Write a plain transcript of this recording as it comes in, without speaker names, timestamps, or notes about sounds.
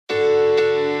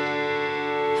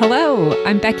Hello,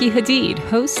 I'm Becky Hadid,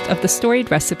 host of The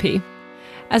Storied Recipe.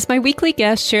 As my weekly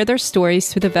guests share their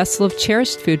stories through the vessel of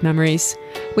cherished food memories,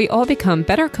 we all become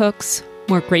better cooks,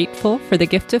 more grateful for the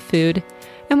gift of food,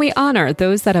 and we honor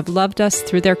those that have loved us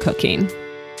through their cooking.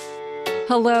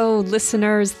 Hello,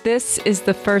 listeners. This is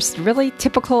the first really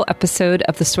typical episode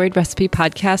of the Storied Recipe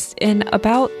podcast in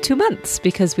about 2 months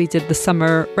because we did the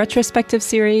summer retrospective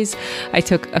series. I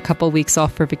took a couple weeks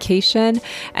off for vacation,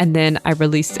 and then I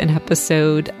released a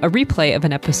replay of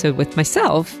an episode with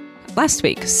myself last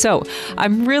week. So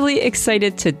I'm really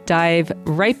excited to dive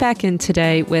right back in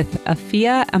today with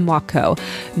Afia Amoako,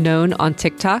 known on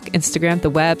TikTok, Instagram, the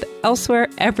web, elsewhere,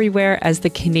 everywhere as the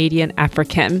Canadian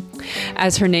African.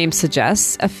 As her name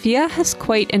suggests, Afia has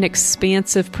quite an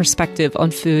expansive perspective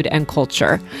on food and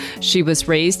culture. She was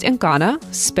raised in Ghana,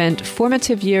 spent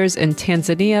formative years in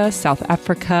Tanzania, South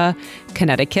Africa,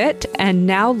 Connecticut, and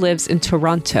now lives in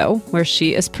Toronto, where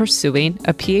she is pursuing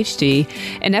a PhD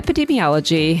in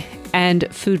epidemiology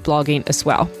and food blogging as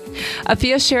well.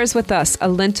 Afia shares with us a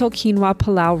lentil quinoa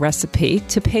pilau recipe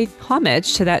to pay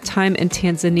homage to that time in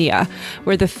Tanzania,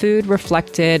 where the food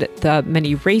reflected the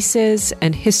many races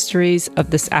and histories of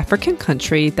this African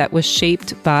country that was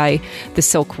shaped by the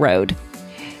Silk Road.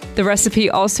 The recipe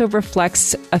also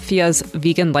reflects Afia's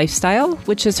vegan lifestyle,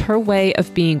 which is her way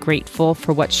of being grateful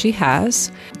for what she has,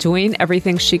 doing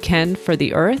everything she can for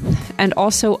the earth, and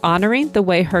also honoring the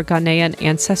way her Ghanaian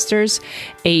ancestors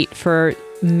ate for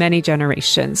many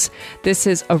generations. This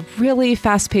is a really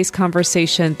fast-paced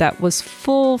conversation that was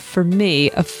full, for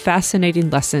me, of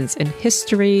fascinating lessons in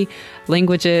history,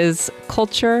 languages,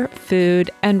 culture, food,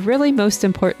 and really, most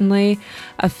importantly,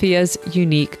 Afia's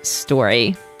unique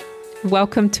story.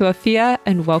 Welcome to Afia,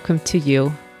 and welcome to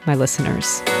you, my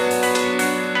listeners.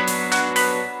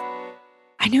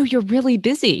 I know you're really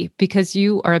busy because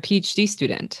you are a PhD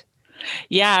student.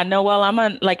 Yeah, no, well,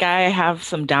 I have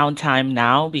some downtime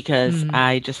now because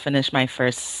I just finished my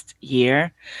first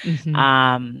year.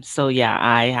 So yeah,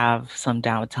 I have some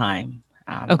downtime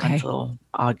until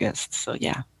August. So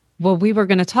yeah. Well, we were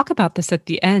going to talk about this at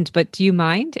the end, but do you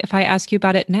mind if I ask you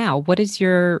about it now? What is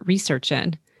your research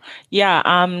in? Yeah,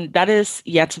 that is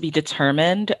yet to be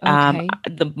determined. Okay.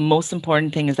 The most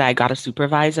important thing is that I got a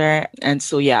supervisor. And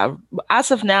so, yeah, as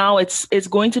of now, it's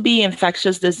going to be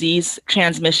infectious disease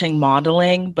transmission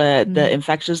modeling, but the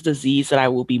infectious disease that I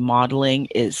will be modeling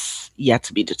is yet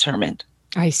to be determined.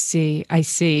 I see.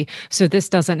 So this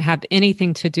doesn't have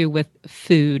anything to do with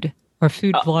food or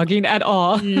food blogging at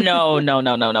all. No.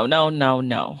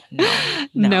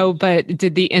 No, but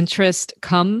did the interest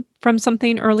come from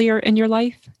something earlier in your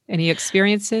life? Any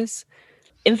experiences?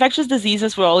 Infectious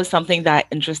diseases were always something that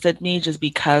interested me just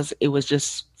because it was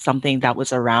just something that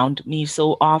was around me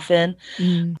so often.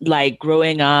 Like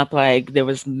growing up, like there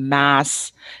was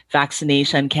mass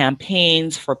vaccination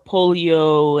campaigns for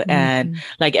polio and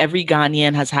like every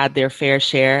Ghanaian has had their fair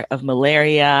share of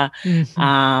malaria.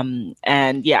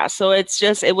 And yeah, so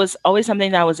it was always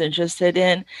something that I was interested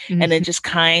in. And it just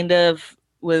kind of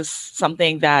was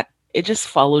something that it just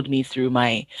followed me through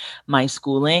my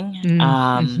schooling.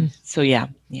 So yeah.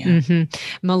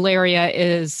 Malaria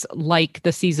is like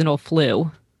the seasonal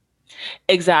flu.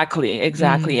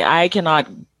 Exactly. I cannot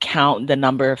count the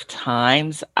number of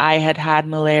times I had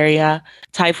malaria,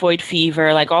 typhoid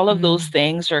fever, like all of those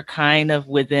things are kind of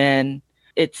within.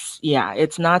 It's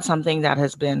not something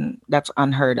that's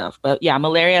unheard of. But yeah,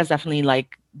 malaria is definitely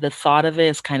like the thought of it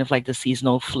is kind of like the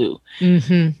seasonal flu.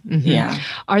 Yeah.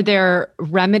 Are there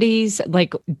remedies?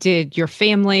 Like, did your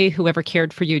family, whoever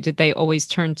cared for you, did they always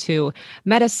turn to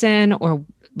medicine, or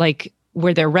like,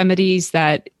 were there remedies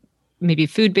that maybe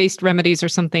food-based remedies or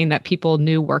something that people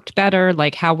knew worked better?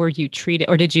 Like, how were you treated,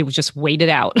 or did you just wait it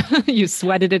out? You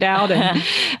sweated it out,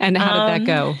 and how did that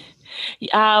go?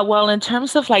 Well, in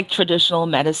terms of like traditional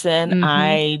medicine,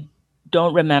 I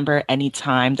don't remember any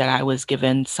time that I was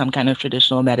given some kind of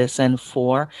traditional medicine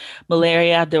for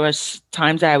malaria. There was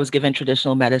times that I was given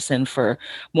traditional medicine for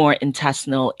more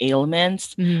intestinal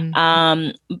ailments.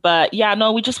 But yeah,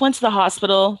 no, we just went to the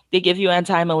hospital. They give you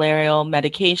anti-malarial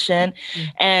medication.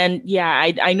 And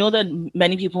yeah, I know that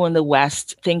many people in the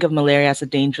West think of malaria as a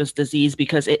dangerous disease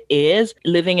because it is.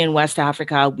 Living in West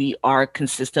Africa, we are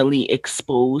consistently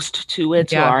exposed to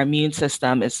it. So our immune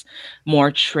system is more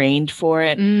trained for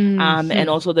it.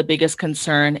 And also the biggest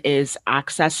concern is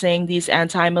accessing these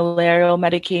anti-malarial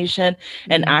medication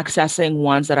and accessing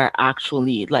ones that are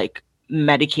actually like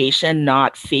medication,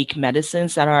 not fake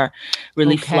medicines that are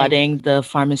really flooding the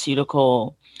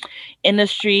pharmaceutical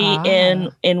industry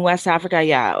in West Africa.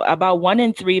 Yeah, about 1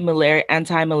 in 3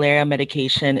 anti-malaria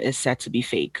medication is said to be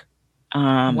fake.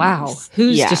 Wow.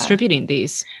 Who's Yeah. distributing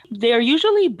these? They're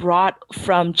usually brought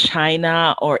from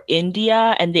China or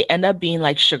India, and they end up being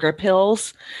like sugar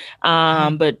pills.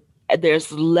 But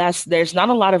there's not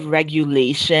a lot of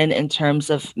regulation in terms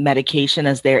of medication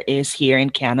as there is here in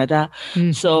Canada.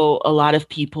 Mm-hmm. So a lot of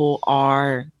people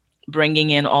are bringing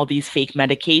in all these fake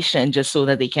medication just so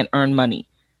that they can earn money.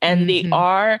 And they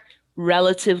are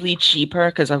relatively cheaper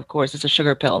because, of course, it's a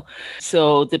sugar pill.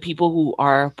 So the people who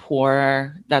are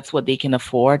poor, that's what they can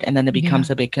afford, and then it becomes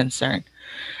a big concern.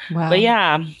 Wow. But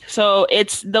yeah, so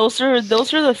it's those are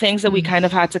the things that we kind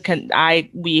of had to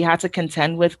we had to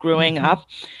contend with growing up,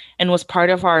 and was part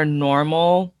of our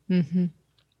normal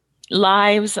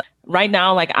lives. Right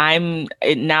now, like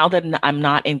now that I'm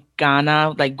not in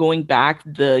Ghana, like going back,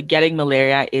 the getting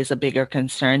malaria is a bigger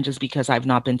concern just because I've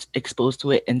not been exposed to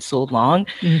it in so long.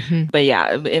 But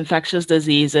yeah, infectious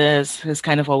diseases has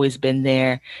kind of always been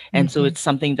there. And so it's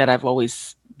something that I've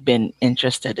always been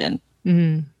interested in.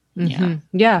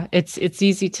 Yeah, it's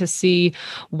easy to see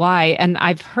why. And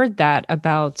I've heard that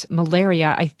about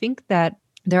malaria. I think that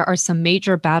there are some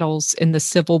major battles in the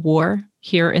Civil War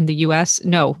here in the US.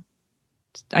 No,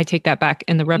 I take that back.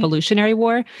 In the Revolutionary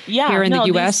War here in the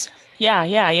US.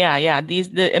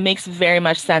 It makes very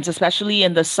much sense, especially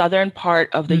in the southern part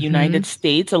of the United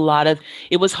States.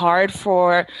 It was hard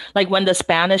for, like when the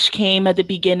Spanish came at the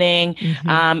beginning,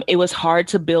 it was hard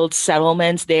to build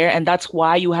settlements there. And that's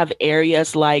why you have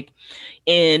areas like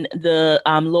in the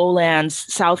lowlands,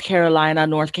 South Carolina,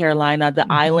 North Carolina, the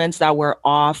islands that were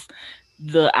off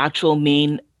the actual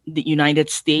the United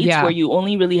States, where you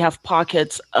only really have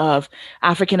pockets of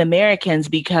African Americans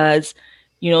because,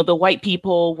 the white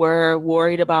people were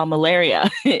worried about malaria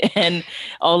and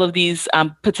all of these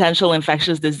potential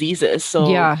infectious diseases.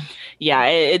 So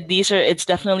it's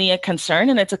definitely a concern,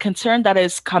 and it's a concern that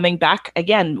is coming back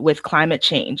again with climate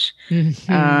change.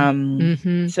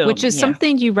 So, which is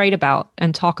something you write about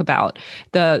and talk about,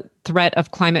 the threat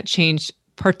of climate change,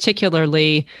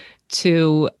 particularly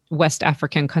to West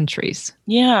African countries.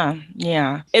 Yeah.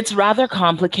 It's rather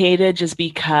complicated just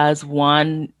because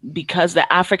the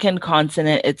African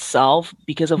continent itself,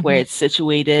 because of where it's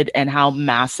situated and how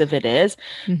massive it is,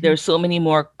 there's so many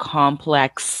more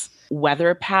complex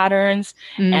weather patterns.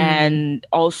 And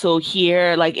also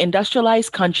here, like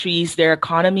industrialized countries, their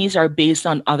economies are based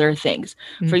on other things.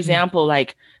 For example,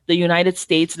 like the United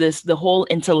States, the whole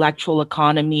intellectual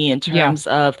economy in terms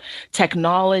of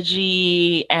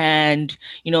technology and,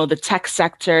 the tech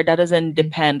sector, that doesn't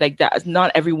depend, like that.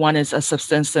 Not everyone is a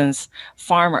subsistence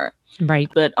farmer. Right.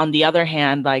 But on the other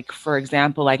hand, like, for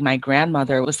example, like my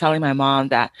grandmother was telling my mom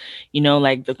that,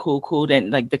 like the cocoa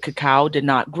and like the cacao did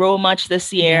not grow much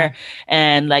this year.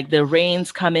 And like the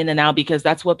rains come in and out because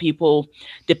that's what people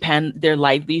their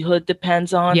livelihood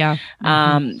depends on.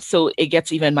 So it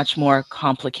gets even much more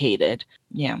complicated.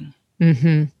 Yeah.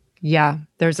 Yeah.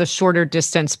 There's a shorter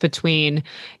distance between,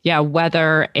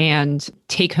 weather and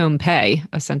take home pay,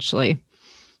 essentially.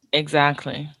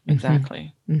 Exactly.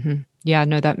 Yeah,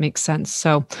 no, that makes sense.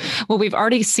 So, well, we've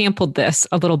already sampled this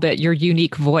a little bit, your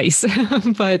unique voice.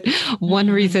 But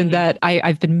one reason that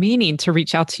I've been meaning to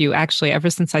reach out to you, actually, ever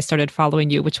since I started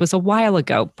following you, which was a while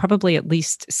ago, probably at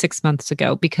least 6 months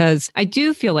ago, because I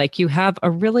do feel like you have a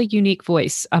really unique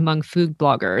voice among food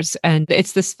bloggers. And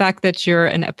it's this fact that you're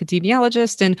an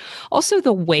epidemiologist, and also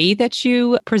the way that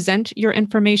you present your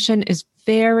information is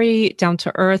very down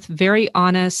to earth, very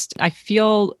honest. I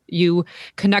feel you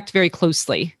connect very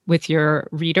closely with your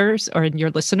readers or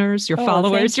your listeners, your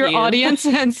followers, your audience.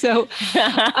 And so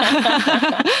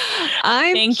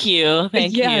thank you.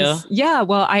 Yeah.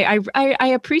 Well,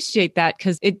 I appreciate that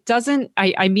because it doesn't,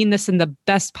 I mean this in the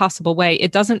best possible way.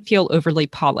 It doesn't feel overly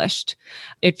polished.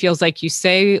 It feels like you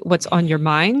say what's on your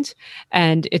mind,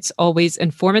 and it's always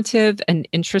informative and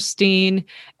interesting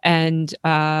and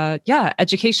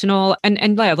educational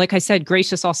and like I said,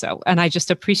 gracious also. And I just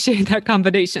appreciate that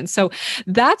combination. So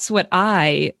that's what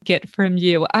I get from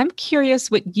you. I'm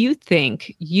curious what you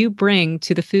think you bring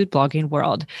to the food blogging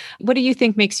world. What do you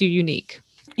think makes you unique?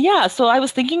 Yeah, so I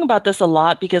was thinking about this a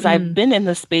lot because I've been in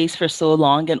the space for so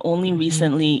long, and only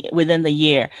recently, within the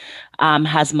year,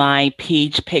 has my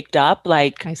page picked up.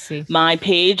 Like, I see. My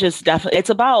page is definitely, it's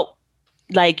about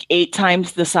like 8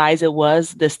 times the size it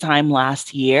was this time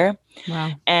last year.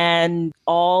 Wow. And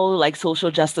all like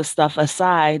social justice stuff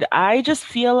aside, I just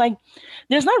feel like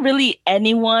there's not really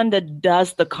anyone that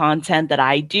does the content that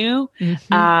I do.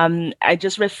 I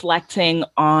just reflecting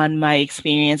on my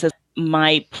experiences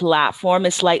my platform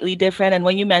is slightly different. And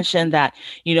when you mentioned that,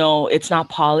 it's not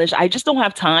polished, I just don't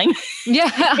have time. Yeah.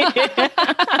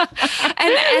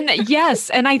 and yes,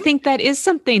 and I think that is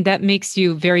something that makes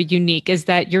you very unique, is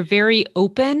that you're very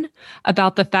open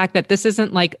about the fact that this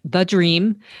isn't like the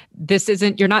dream.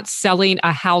 You're not selling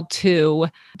a how to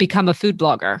become a food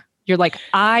blogger. You're like,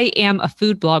 I am a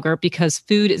food blogger because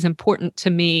food is important to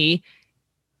me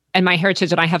and my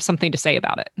heritage, and I have something to say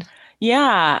about it.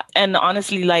 Yeah. And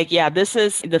honestly, this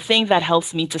is the thing that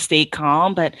helps me to stay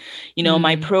calm. But,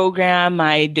 my program,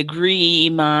 my degree,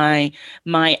 my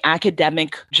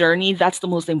academic journey, that's the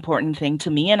most important thing to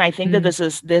me. And I think that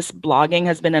this blogging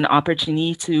has been an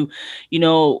opportunity to,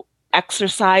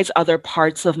 exercise other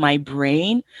parts of my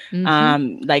brain,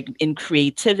 like in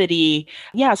creativity.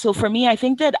 Yeah. So for me, I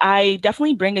think that I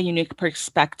definitely bring a unique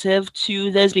perspective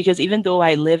to this, because even though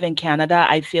I live in Canada,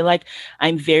 I feel like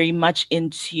I'm very much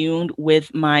in tune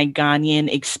with my Ghanaian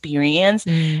experience.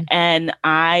 And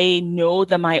I know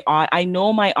that my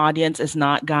audience is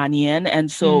not Ghanaian. And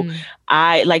so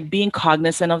I like being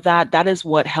cognizant of that. That is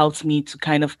what helps me to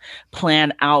kind of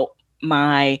plan out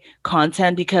my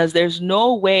content, because there's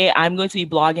no way I'm going to be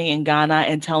blogging in Ghana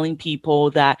and telling people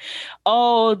that,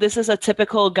 oh, this is a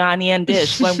typical Ghanaian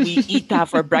dish when we eat that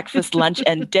for breakfast, lunch,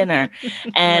 and dinner.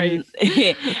 And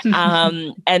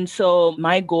and so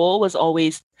my goal was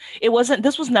always,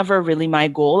 this was never really my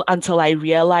goal until I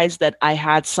realized that I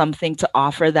had something to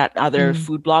offer that other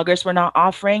food bloggers were not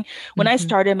offering. When I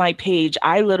started my page,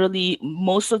 I literally,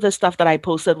 most of the stuff that I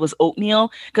posted was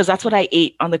oatmeal, because that's what I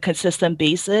ate on a consistent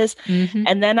basis.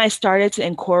 And then I started to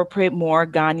incorporate more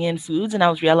Ghanaian foods, and I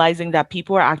was realizing that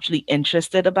people are actually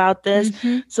interested about this.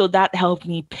 So that helped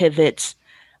me pivot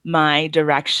my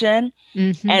direction.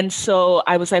 And so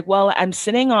I was like, well, I'm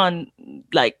sitting on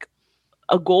like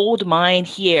a gold mine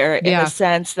here in the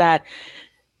sense that,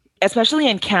 especially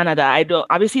in Canada,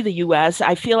 obviously the US,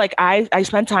 I feel like I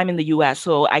spent time in the US,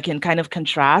 so I can kind of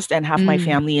contrast, and half my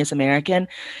family is American,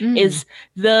 is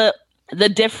the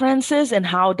differences in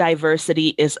how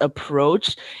diversity is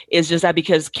approached is just that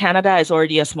because Canada is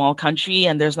already a small country,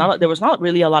 and there was not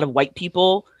really a lot of white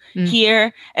people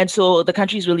here. And so the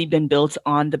country's really been built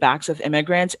on the backs of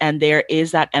immigrants, and there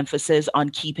is that emphasis on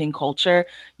keeping culture.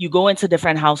 You go into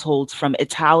different households, from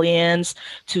Italians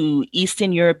to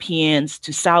Eastern Europeans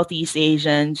to Southeast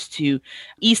Asians to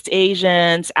East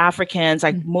Asians, Africans,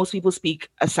 like most people speak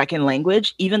a second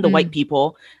language, even the white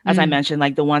people, as I mentioned,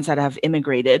 like the ones that have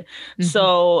immigrated.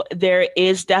 So there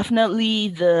is definitely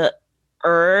the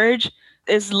urge,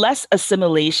 is less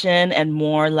assimilation and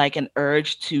more like an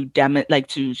urge to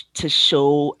to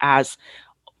show as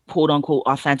quote unquote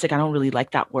authentic. I don't really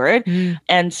like that word.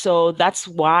 And so that's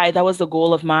why that was the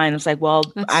goal of mine. It's like, well,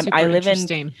 I live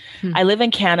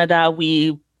in Canada.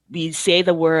 We say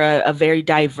that we're a very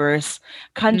diverse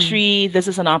country. This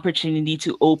is an opportunity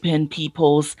to open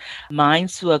people's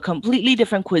minds to a completely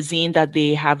different cuisine that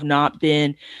they have not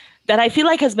been, that I feel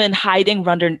like has been hiding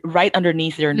right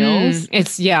underneath their nose.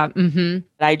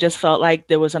 I just felt like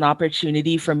there was an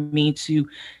opportunity for me to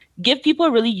give people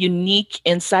a really unique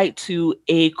insight to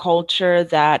a culture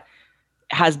that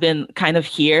has been kind of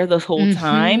here this whole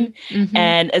time.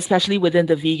 And especially within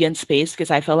the vegan space,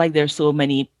 because I felt like there's so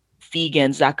many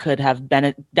vegans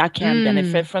that can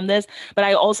benefit from this. But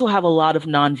I also have a lot of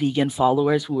non-vegan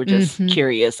followers who were just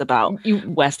curious about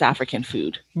West African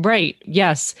food. Right.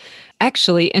 Yes.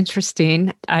 Actually,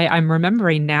 interesting. I'm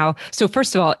remembering now. So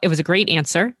first of all, it was a great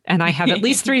answer. And I have at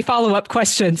least 3 follow-up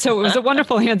questions. So it was a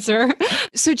wonderful answer.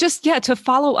 So just, to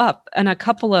follow up in a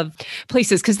couple of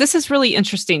places, because this is really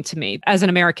interesting to me as an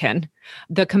American,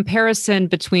 the comparison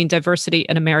between diversity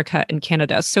in America and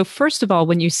Canada. So first of all,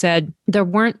 when you said there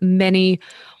weren't many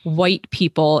white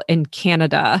people in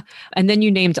Canada, and then you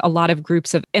named a lot of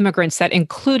groups of immigrants that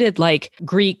included like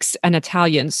Greeks and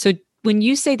Italians. So when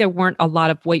you say there weren't a lot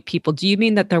of white people, do you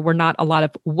mean that there were not a lot of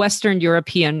Western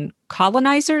European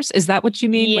colonizers? Is that what you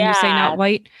mean when you say not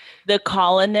white? The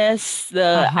colonists,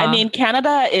 I mean,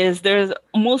 Canada there's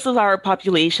most of our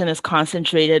population is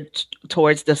concentrated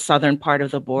towards the southern part of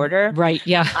the border. Right.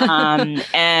 Yeah.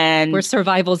 And where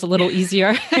survival is a little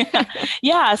easier.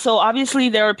 Yeah. So obviously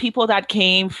there are people that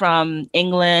came from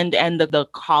England and the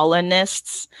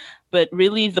colonists, but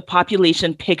really the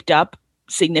population picked up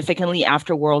significantly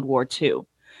after World War II.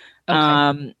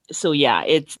 Okay. So yeah,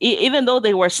 it's even though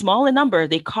they were small in number,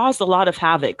 they caused a lot of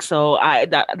havoc. So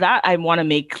I want to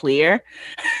make clear.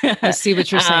 I see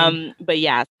what you're saying. But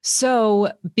yeah.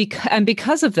 So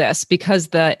because of this, because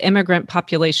the immigrant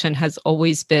population has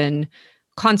always been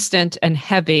constant and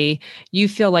heavy, you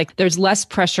feel like there's less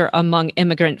pressure among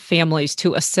immigrant families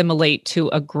to assimilate to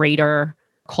a greater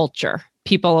culture.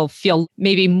 people feel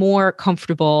maybe more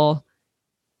comfortable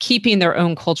keeping their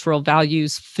own cultural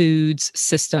values, foods,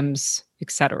 systems,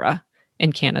 etc.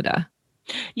 in Canada?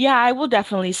 Yeah, I will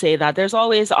definitely say that. There's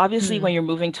always, obviously, when you're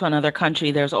moving to another country,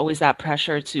 there's always that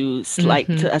pressure to like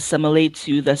Mm-hmm. to assimilate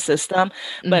to the system.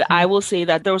 But Mm-hmm. I will say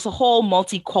that there was a whole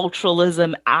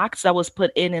multiculturalism act that was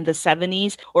put in the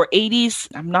 70s or 80s.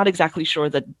 I'm not exactly sure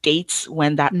the dates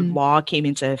when that law came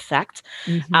into effect.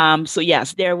 Mm-hmm. So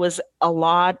yes, there was a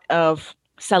lot of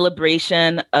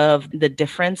celebration of the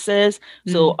differences.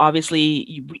 So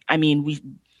obviously, I mean, we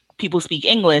people speak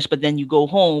English, but then you go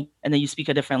home and then you speak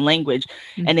a different language.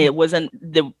 And Mm-hmm. it wasn't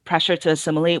the pressure to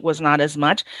assimilate was not as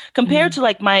much compared to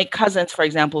like my cousins, for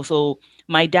example. So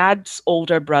my dad's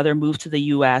older brother moved to the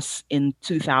US in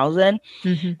 2000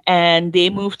 Mm-hmm. and they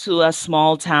moved to a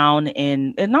small town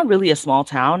not really a small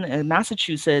town in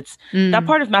Massachusetts. That Mm-hmm.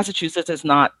 part of Massachusetts is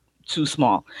not too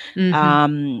small. Mm-hmm.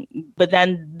 Um, but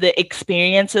then the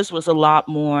experiences was a lot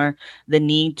more the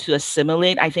need to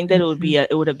assimilate. I think that Mm-hmm.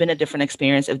 it would have been a different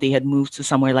experience if they had moved to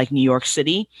somewhere like New York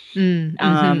City,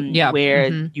 Mm-hmm. Yeah. where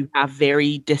Mm-hmm. you have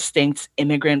very distinct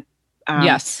immigrant um,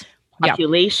 Yes. Yeah.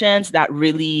 populations that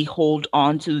really hold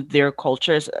on to their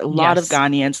cultures. A lot of Yes.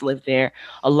 Ghanaians live there.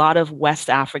 A lot of West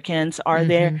Africans are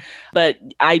there. Mm-hmm. But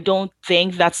I don't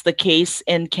think that's the case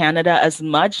in Canada as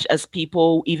much as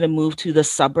people even move to the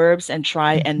suburbs and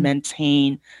try and Mm-hmm.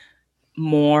 maintain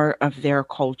more of their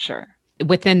culture.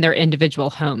 Within their individual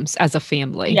homes as a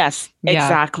family. Yes, Yeah.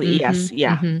 exactly. Mm-hmm. Yes.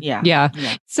 Yeah. Mm-hmm. Yeah. Yeah.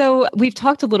 Yeah. So we've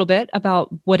talked a little bit about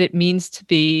what it means to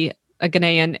be a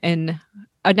Ghanaian. And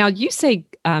now you say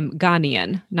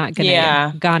Ghanaian, not Ghanaian.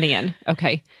 Yeah. Ghanaian.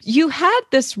 Okay. You had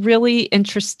this really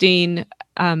interesting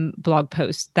blog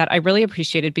post that I really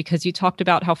appreciated because you talked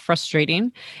about how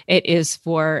frustrating it is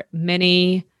for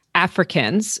many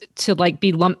Africans to like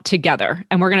be lumped together.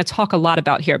 And we're going to talk a lot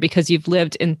about here because you've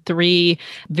lived in 3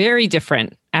 very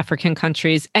different African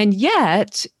countries. And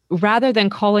yet, rather than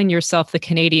calling yourself the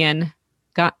Canadian,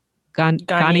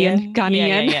 Ghanaian,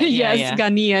 Yeah. yes, Yeah.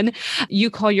 Ghanaian, you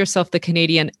call yourself the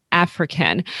Canadian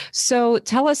African. So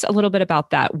tell us a little bit about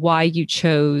that, why you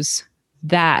chose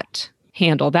that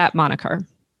handle, that moniker.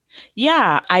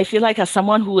 Yeah, I feel like as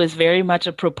someone who is very much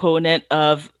a proponent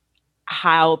of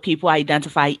how people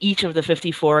identify each of the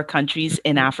 54 countries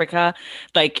in Africa,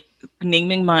 like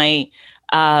naming my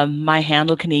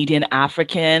handle Canadian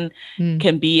African Mm.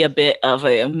 can be a bit of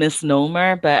a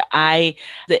misnomer, but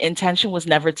the intention was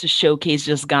never to showcase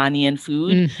just Ghanaian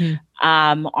food.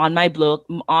 Mm-hmm. On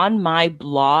my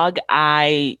blog,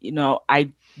 I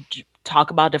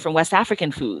talk about different West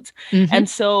African foods. Mm-hmm. And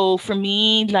so for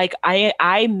me, like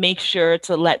I make sure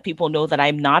to let people know that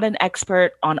I'm not an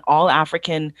expert on all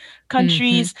African Mm-hmm.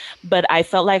 countries, but I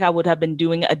felt like I would have been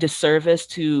doing a disservice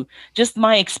to just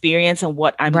my experience and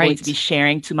what I'm going to be Right.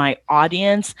 sharing to my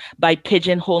audience by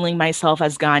pigeonholing myself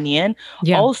as Ghanaian.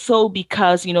 Yeah. Also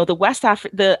because,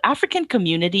 the African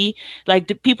community, like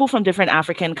the people from different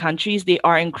African countries, they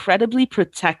are incredibly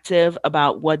protective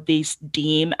about what they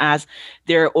deem as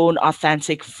their own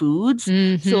authentic foods.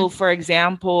 Mm-hmm. So for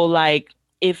example, like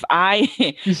if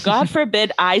God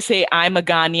forbid, I say I'm a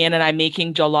Ghanaian and I'm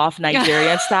making jollof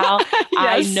Nigerian style,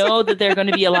 I Yes. know that there are going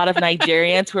to be a lot of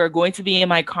Nigerians who are going to be in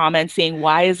my comments saying,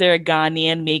 why is there a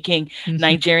Ghanaian making Mm-hmm.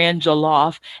 Nigerian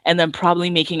jollof and then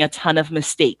probably making a ton of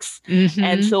mistakes? And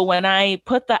Mm-hmm. so when I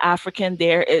put the African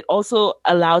there, it also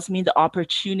allows me the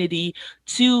opportunity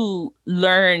to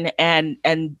learn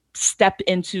and step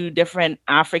into different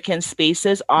African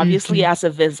spaces, obviously Mm-hmm. as a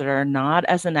visitor, not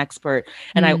as an expert.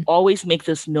 And I Mm. always make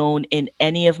this known in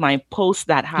any of my posts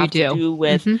that You have to do. do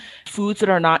with Mm-hmm. foods that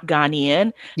are not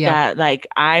Ghanaian, Yeah. that like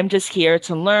I'm just here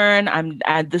to learn.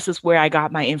 This is where I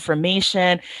got my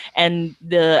information. And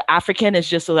the African is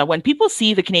just so that when people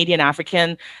see the Canadian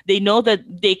African, they know that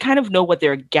they kind of know what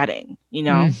they're getting, you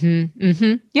know? Mm-hmm.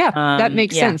 Mm-hmm. Yeah, that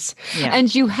makes Yeah. sense. Yeah.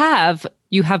 And you have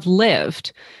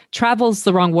lived. Travel's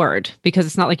the wrong word because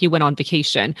it's not like you went on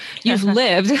vacation. You've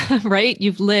lived, right?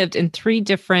 You've lived in 3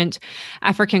 different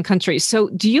African countries. So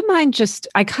do you mind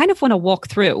I kind of want to walk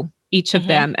through each of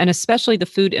them and especially the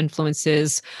food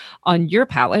influences on your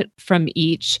palate from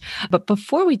each. But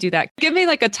before we do that, give me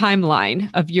like a timeline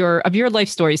of your life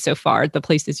story so far, the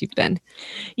places you've been.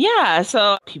 Yeah,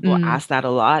 so people ask that a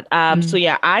lot. So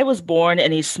yeah, I was born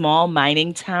in a small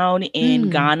mining town in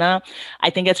Mm. Ghana. I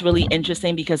think it's really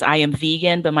interesting because I am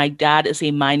vegan, but my dad is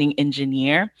a mining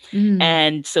engineer. Mm.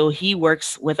 And so he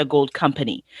works with a gold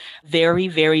company. Very,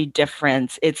 very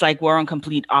different. It's like we're on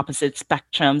complete opposite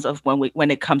spectrums of when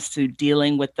it comes to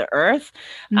dealing with the earth.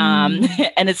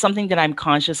 Mm. And it's something that I'm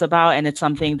conscious about. And it's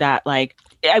something that like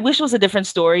I wish it was a different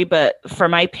story, but for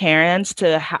my parents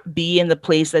to be in the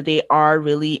place that they are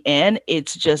really in,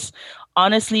 it's just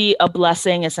honestly a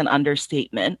blessing. Is an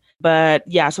understatement. But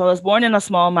yeah, so I was born in a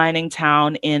small mining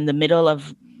town in the middle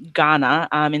of Ghana,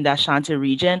 in the Ashanti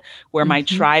region, where my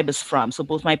Mm-hmm. tribe is from. So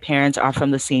both my parents are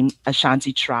from the same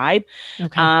Ashanti tribe.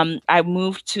 Okay. I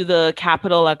moved to the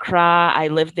capital, Accra. I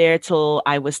lived there till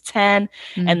I was 10.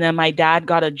 Mm. And then my dad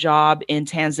got a job in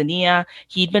Tanzania.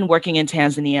 He'd been working in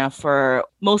Tanzania for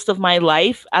most of my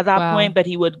life at that Wow. point, but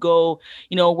he would go,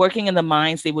 working in the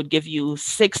mines, they would give you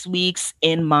 6 weeks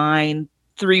in mine,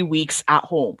 3 weeks at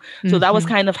home. So that was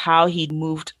Mm-hmm. kind of how he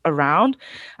moved around.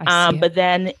 I see it. But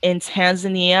then in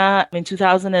Tanzania in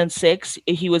 2006,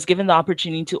 he was given the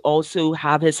opportunity to also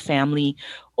have his family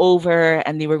over,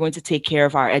 and they were going to take care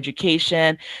of our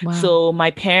education. Wow. So my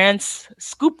parents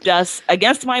scooped us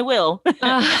against my will.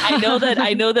 I know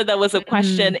that that was a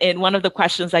question Mm. in one of the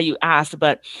questions that you asked,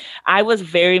 but I was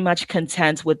very much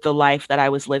content with the life that I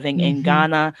was living in Mm-hmm.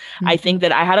 Ghana. I Mm-hmm. think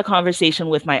that I had a conversation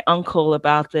with my uncle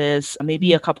about this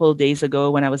maybe a couple of days ago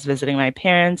when I was visiting my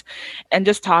parents, and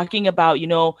just talking about,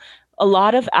 a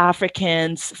lot of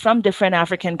Africans from different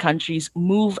African countries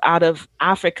move out of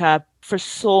Africa for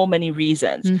so many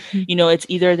reasons. Mm-hmm. It's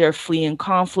either they're fleeing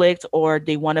conflict or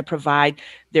they want to provide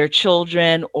their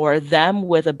children or them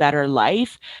with a better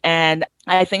life. And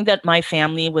I think that my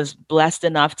family was blessed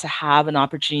enough to have an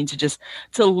opportunity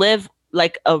to live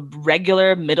like a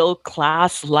regular middle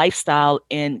class lifestyle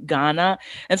in Ghana.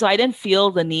 And so I didn't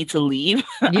feel the need to leave.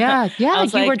 Yeah, I yeah.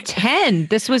 was You were like, 10.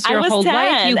 This was I your was whole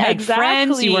life. You 10, had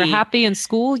friends. You were exactly. happy in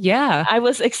school. Yeah. I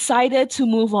was excited to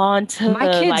move on My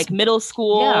to kids, like middle yeah,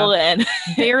 school and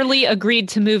barely agreed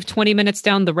to move 20 minutes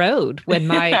down the road when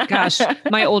my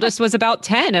oldest was about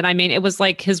 10. And I mean, it was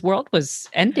like his world was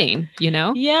ending, you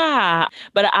know? yeah,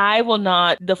 but I will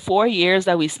not. The 4 years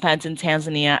that we spent in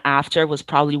Tanzania after was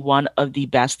probably one of the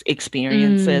best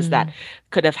experiences that Mm.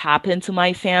 could have happened to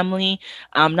my family.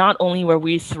 Not only were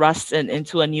we thrust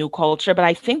into a new culture, but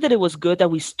I think that it was good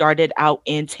that we started out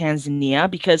in Tanzania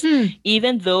because Hmm.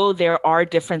 even though there are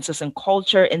differences in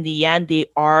culture, in the end, they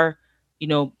are, you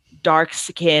know, dark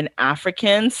skinned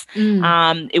Africans.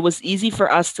 Mm. It was easy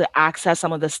for us to access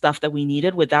some of the stuff that we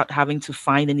needed without having to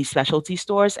find any specialty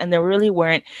stores. And there really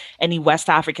weren't any West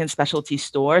African specialty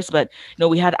stores, but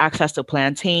we had access to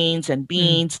plantains and Mm.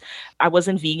 beans. I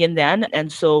wasn't vegan then,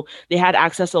 and so they had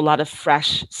access to a lot of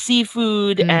fresh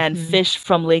seafood and Mm-hmm. fish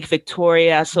from Lake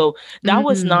Victoria. So Mm.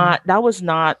 that was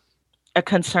not a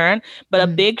concern, but a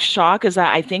Mm. big shock is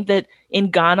that I think that in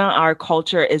Ghana our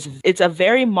culture it's a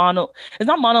very it's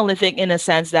not monolithic in a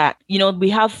sense that we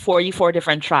have 44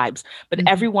 different tribes, but Mm.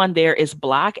 everyone there is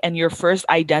black, and your first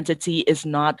identity is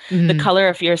not the Mm. color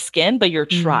of your skin but your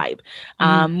Mm. tribe.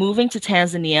 Mm. Moving to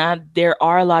Tanzania, there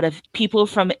are a lot of people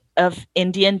of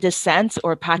Indian descent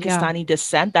or Yeah. Pakistani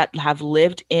descent that have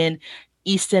lived in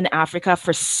Eastern Africa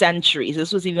for centuries.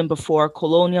 This was even before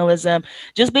colonialism,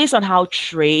 just based on how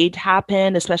trade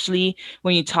happened, especially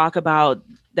when you talk about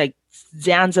like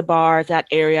Zanzibar, that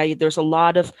area. There's a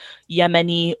lot of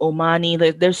Yemeni, Omani.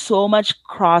 There's so much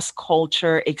cross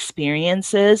culture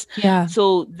experiences. Yeah.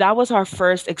 So that was our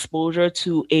first exposure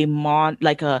to a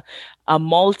multiracial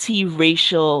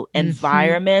Mm-hmm.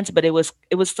 environment, but it was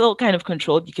still kind of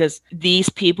controlled because these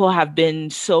people have been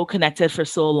so connected for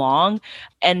so long.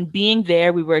 And being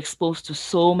there, we were exposed to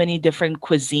so many different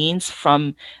cuisines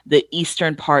from the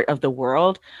eastern part of the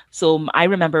world. So I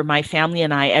remember my family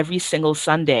and I, every single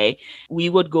Sunday, we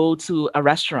would go to a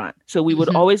restaurant. So we would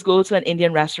Mm-hmm. always go to an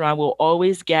Indian restaurant. We'll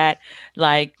always get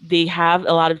they have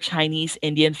a lot of Chinese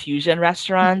Indian fusion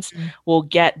restaurants. Mm. We'll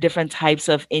get different types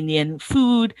of Indian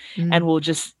food, and Mm. we'll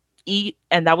just eat.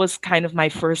 And that was kind of my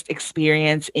first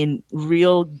experience in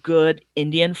real good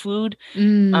Indian food.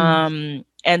 Mm.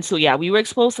 And so, yeah, we were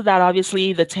exposed to that,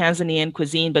 obviously, the Tanzanian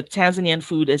cuisine, but Tanzanian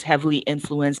food is heavily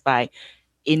influenced by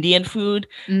Indian food.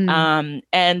 Mm.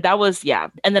 And that was, yeah.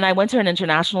 And then I went to an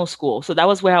international school. So that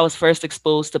was where I was first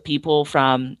exposed to people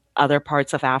from other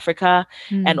parts of Africa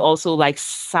and Mm. also like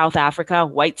South Africa,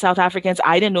 white South Africans.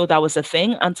 I didn't know that was a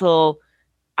thing until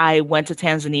I went to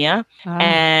Tanzania. Ah,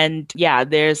 And yeah,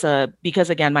 because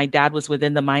again, my dad was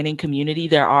within the mining community,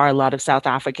 there are a lot of South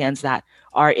Africans that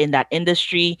are in that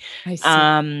industry. I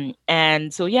see.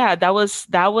 And so yeah, that was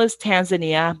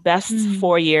Tanzania. Best Mm.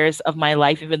 4 years of my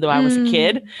life, even though I was a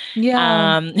kid. Mm.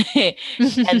 Yeah. Um,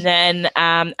 and then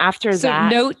after So,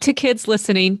 that, note to kids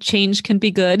listening, change can be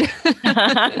good.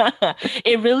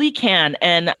 it really can.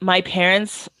 And my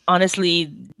parents,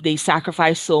 honestly, they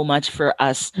sacrificed so much for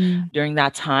us Mm. during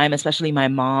that time, especially my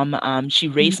mom. She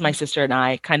raised my Mm. sister and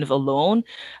I kind of alone.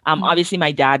 Mm. Obviously,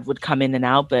 my dad would come in and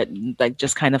out, but like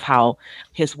just kind of how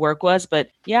his work was. But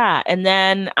yeah, and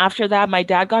then after that, my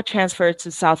dad got transferred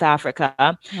to South Africa.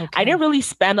 I didn't Okay. really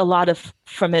spend a lot of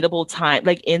formidable time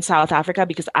like in South Africa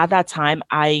because at that time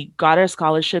I got a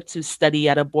scholarship to study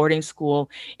at a boarding school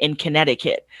in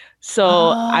Connecticut.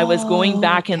 So I was going Oh,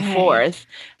 back and okay. forth.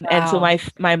 And so Wow.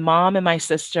 my mom and my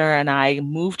sister and I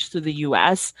moved to the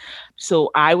US.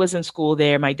 So I was in school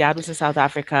there. My dad was in South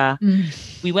Africa. Mm.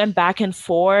 We went back and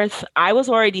forth. I was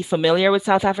already familiar with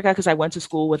South Africa because I went to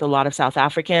school with a lot of South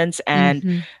Africans, and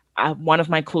Hmm. one of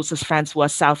my closest friends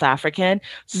was South African.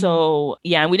 Hmm. So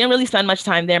yeah, and we didn't really spend much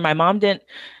time there. My mom didn't,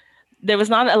 there was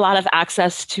not a lot of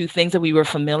access to things that we were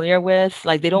familiar with.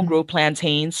 Like they don't grow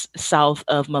plantains south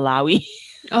of Malawi.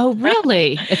 Oh,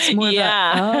 really? It's more of a,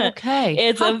 Yeah. oh, okay.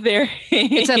 It's a Huh. very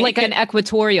It's a, like an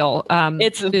equatorial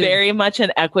it's food. very much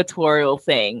an equatorial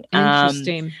thing.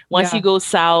 Interesting. Once you Yeah. go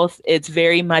south, it's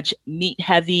very much meat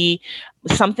heavy.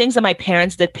 Some things that my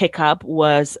parents did pick up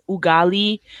was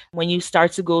ugali. When you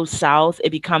start to go south,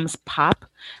 it becomes pap.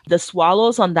 The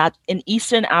swallows on that in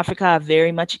Eastern Africa are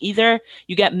very much either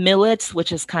you get millets,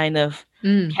 which is kind of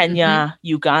Mm-hmm. Kenya,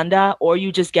 Uganda, or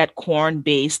you just get corn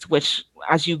based, which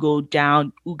as you go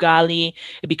down, ugali,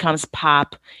 it becomes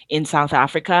pap in South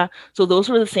Africa. So those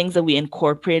were the things that we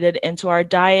incorporated into our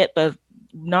diet, but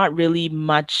not really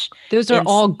much Those are in.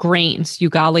 all grains,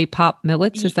 ugali, pop,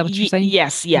 millets. Is that what you're saying?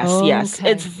 Yes, yes, Oh, yes.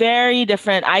 It's okay. very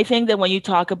different. I think that when you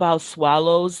talk about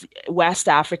swallows, West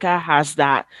Africa has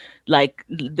that, like,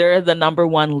 they're the number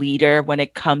one leader when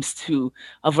it comes to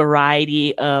a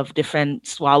variety of different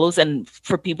swallows. And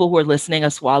for people who are listening,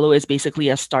 a swallow is basically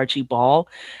a starchy ball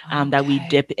that we Okay.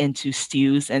 dip into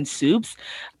stews and soups.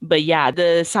 But yeah,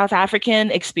 the South African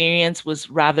experience was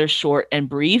rather short and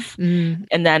brief. Mm.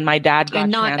 And then my dad got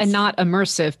And trans. not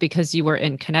immersive because you were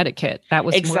in Connecticut. That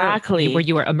was more where Exactly.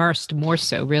 you were immersed more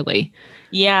so, really.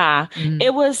 Yeah, Mm.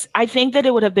 it was. I think that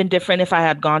it would have been different if I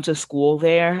had gone to school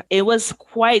there. It was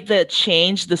quite the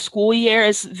change. The school year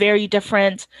is very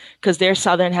different because they're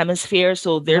Southern Hemisphere,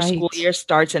 so their school Right. year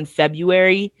starts in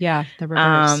February. Yeah, the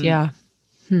reverse. Um, Yeah.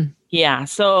 Hmm. yeah,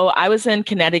 so I was in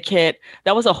Connecticut.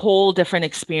 That was a whole different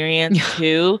experience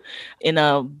too, in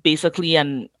a basically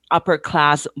an upper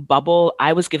class bubble.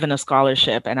 I was given a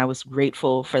scholarship and I was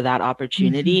grateful for that Hmm.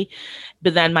 opportunity.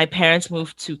 But then my parents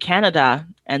moved to Canada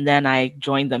and then I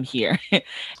joined them here.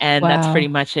 And that's pretty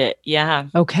Wow. much it. Yeah.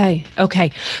 Okay.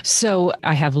 Okay. So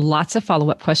I have lots of follow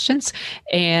up questions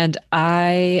and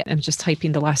I am just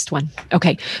typing the last one.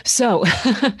 Okay. So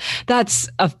that's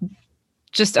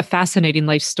just a fascinating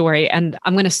life story. And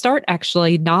I'm going to start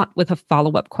actually not with a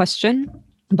follow up question,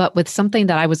 but with something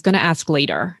that I was going to ask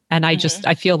later. And Hmm.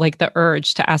 I feel like the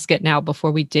urge to ask it now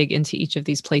before we dig into each of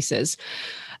these places.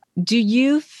 Do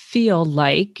you feel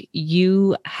like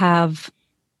you have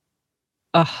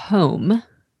a home?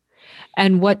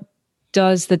 And what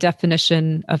does the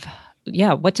definition of,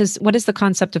 yeah, what does the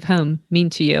concept of home mean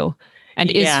to you? And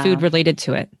is food Yeah. related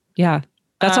to it? Yeah. Um,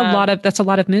 That's a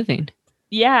lot of moving.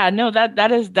 yeah, no,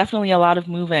 that is definitely a lot of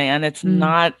moving, and it's Mm,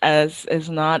 not as is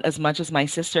not as much as my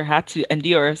sister had to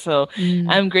endure. So mm,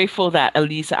 I'm grateful that at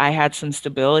least I had some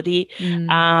stability. mm,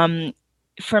 Um,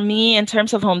 for me, in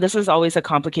terms of home, this is always a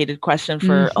complicated question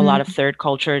for a lot of mm-hmm. third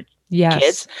culture Yes,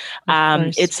 kids. of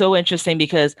course. It's so interesting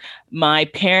because my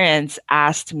parents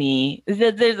asked me,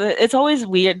 it's always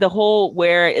weird, the whole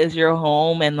where is your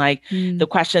home? And like the Mm.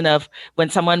 question of when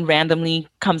someone randomly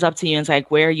comes up to you and is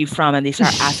like, where are you from? And they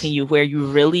start asking you where you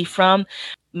really from.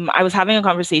 I was having a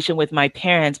conversation with my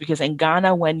parents because in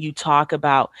Ghana, when you talk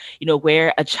about,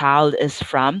 where a child is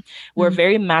from, we're Mm.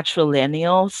 very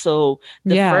matrilineal. So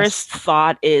the Yes. first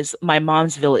thought is my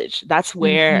mom's village. That's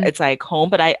where Mm-hmm. it's like home,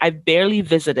 but I've barely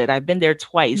visited. I've been there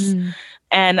twice. Mm.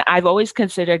 And I've always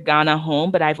considered Ghana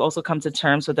home, but I've also come to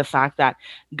terms with the fact that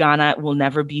Ghana will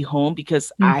never be home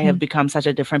because I have Mm-hmm. become such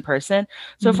a different person.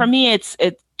 So for Mm. me,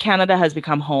 Canada has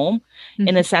become home in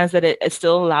Mm-hmm. a sense that it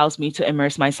still allows me to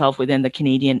immerse myself within the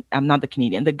Canadian, I'm not the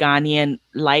Canadian, the Ghanaian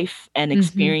life and Mm-hmm.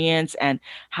 experience and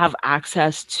have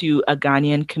access to a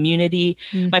Ghanaian community.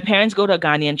 My Mm-hmm. parents go to a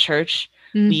Ghanaian church.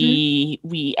 Mm-hmm.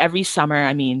 We every summer,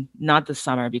 I mean, not the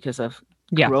summer because of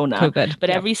Yeah, Corona, COVID. but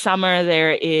Yeah. every summer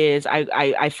there is,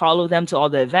 I follow them to all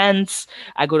the events.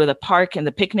 I go to the park and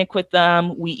the picnic with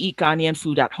them. We eat Ghanaian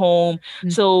food at home.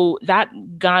 Mm. So that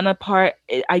Ghana part,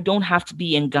 I don't have to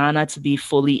be in Ghana to be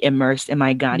fully immersed in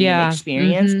my Ghanaian Yeah.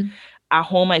 experience. Mm-hmm. At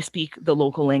home, I speak the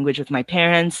local language with my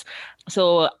parents.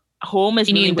 So home is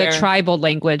You really mean the where tribal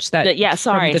language that yeah,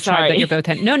 from the tribe that you're sorry. both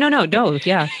in? No, no, no, no.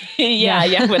 Yeah. Yeah, Yeah.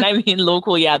 yeah. When I mean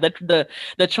local, yeah,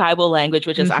 the tribal language,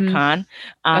 which is hmm Akan.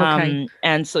 Okay.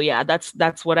 And so yeah,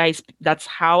 that's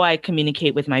how I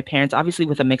communicate with my parents, obviously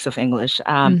with a mix of English.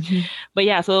 hmm But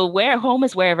yeah, so where home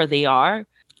is wherever they are.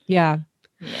 Yeah.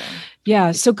 Yeah.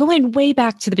 Yeah. So going way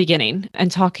back to the beginning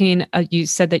and talking, you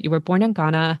said that you were born in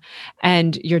Ghana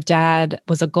and your dad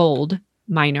was a gold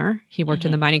miner. He worked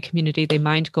in the hmm mining community. They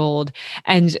mined gold.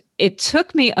 And it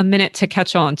took me a minute to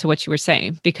catch on to what you were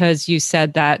saying because you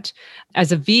said that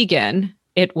as a vegan,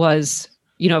 it was,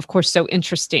 of course, so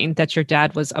interesting that your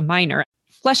dad was a miner.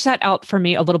 Flesh that out for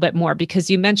me a little bit more because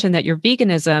you mentioned that your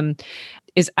veganism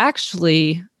is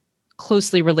actually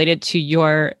closely related to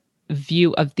your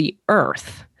view of the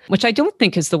earth, which I don't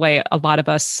think is the way a lot of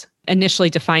us initially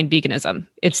define veganism.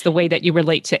 It's the way that you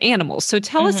relate to animals. So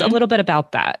tell us a hmm little bit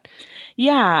about that.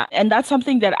 Yeah, and that's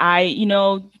something that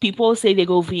people say they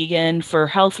go vegan for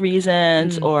health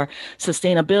reasons Mm, or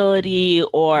sustainability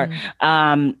or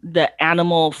mm, the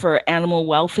for animal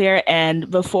welfare. And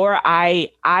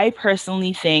I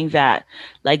personally think that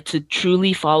like to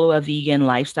truly follow a vegan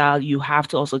lifestyle, you have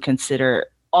to also consider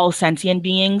all sentient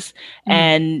beings mm,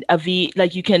 and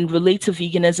like you can relate to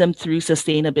veganism through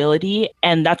sustainability.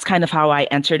 And that's kind of how I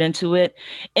entered into it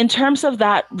in terms of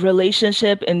that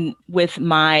relationship and with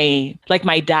my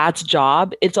dad's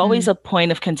job. It's always mm. a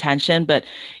point of contention, but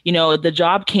the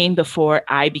job came before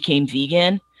I became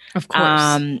vegan. Of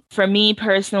course. For me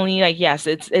personally, like yes,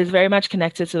 it's very much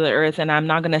connected to the earth, and I'm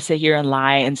not gonna sit here and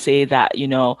lie and say that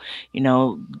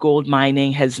gold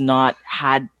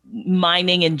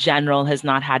mining in general has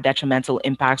not had detrimental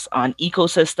impacts on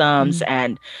ecosystems Mm,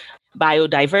 and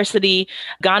biodiversity.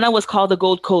 Ghana was called the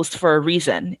Gold Coast for a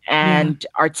reason, yeah. and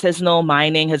artisanal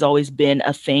mining has always been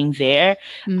a thing there.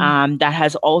 Mm, That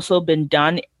has also been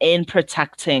done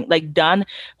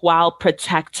while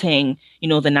protecting,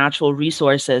 the natural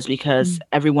resources because mm,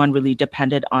 everyone really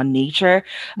depended on nature.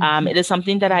 mhm. It is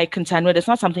something that I contend with. It's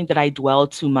not something that I dwell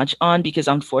too much on because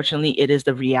unfortunately it is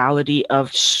the reality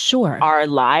of Sure. our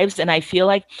lives. And I feel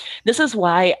like this is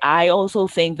why I also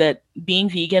think that being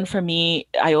vegan for me,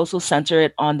 I also center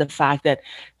it on the fact that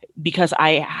because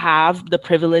I have the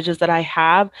privileges that I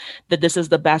have, that this is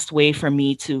the best way for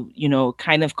me to,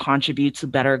 kind of contribute to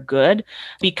better good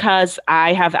because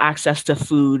I have access to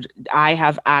food. I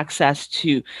have access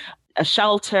to a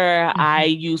shelter. I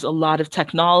Mhm, use a lot of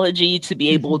technology to be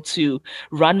able mhm. to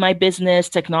run my business.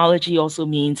 Technology also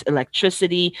means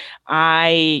electricity.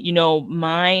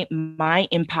 My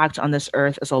impact on this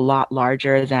earth is a lot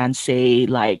larger than say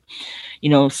like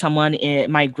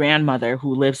my grandmother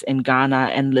who lives in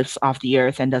Ghana and lives off the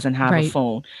earth and doesn't have a Right.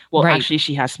 phone. Well, Right. actually,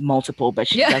 she has multiple, but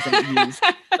she Yeah. doesn't use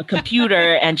a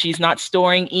computer and she's not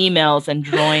storing emails and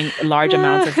drawing large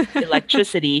amounts of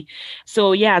electricity.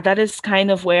 So, yeah, that is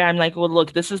kind of where I'm like, well,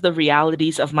 look, this is the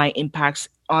realities of my impacts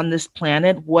on this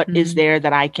planet. What is Mm, there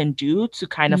that I can do to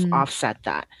kind of mm. offset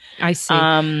that? I see.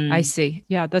 I Um, see.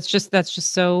 Yeah, that's just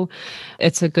so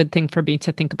it's a good thing for me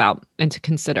to think about and to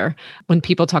consider. When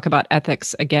people talk about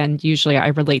ethics, again, usually I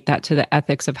relate that to the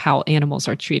ethics of how animals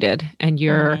are treated. And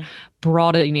you're mhm.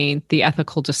 broadening the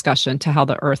ethical discussion to how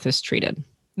the earth is treated.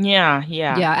 Yeah,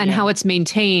 yeah, Yeah, and yeah. how it's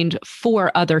maintained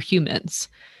for other humans.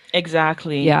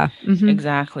 Exactly. Yeah.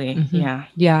 Exactly. Yeah.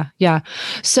 Yeah, yeah.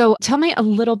 So tell me a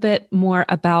little bit more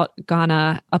about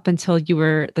Ghana up until you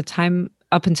were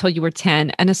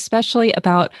 10, and especially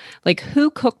about like who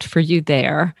cooked for you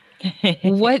there.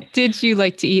 What did you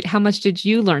like to eat? How much did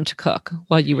you learn to cook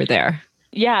while you were there?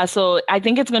 Yeah, so I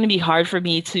think it's going to be hard for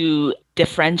me to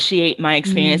differentiate my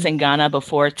experience Mm, in Ghana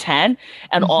before 10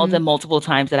 and all the hmm multiple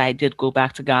times that I did go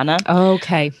back to Ghana.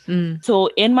 Okay. Mm, So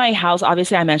in my house,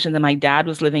 obviously I mentioned that my dad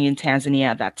was living in Tanzania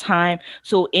at that time.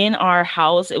 So in our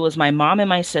house, it was my mom and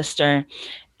my sister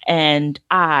and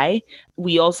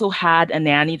we also had a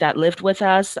nanny that lived with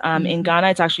us. In hmm Ghana,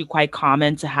 it's actually quite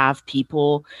common to have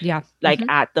people Yeah. like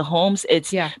at the homes.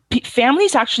 It's Yeah.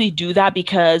 families actually do that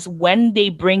because when they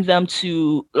bring them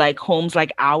to like homes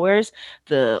like ours,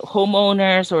 the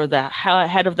homeowners or the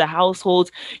head of the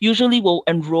households usually will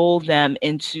enroll them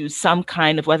into some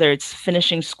kind of whether it's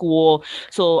finishing school.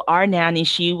 So our nanny,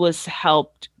 she was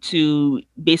helped to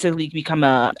basically become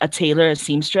a tailor, a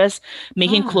seamstress.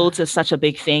 Making clothes Ah, is such a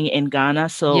big thing in Ghana.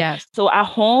 So yes. So at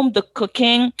home, the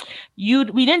cooking,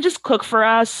 we didn't just cook for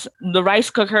us. The rice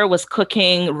cooker was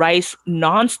cooking rice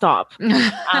nonstop.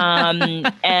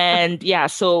 And yeah,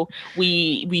 so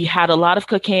we had a lot of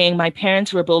cooking. My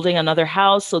parents were building another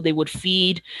house, so they would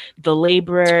feed the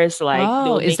laborers, like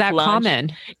they Oh, would is make that lunch.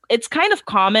 common? It's kind of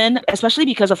common, especially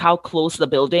because of how close the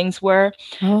buildings were,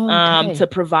 Oh, to okay.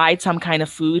 provide some kind of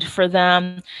food for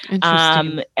them.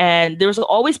 Interesting. And there was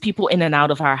always people in and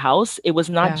out of our house. It was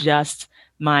not Yeah. just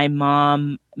my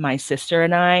mom, my sister,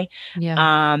 and I. Yeah.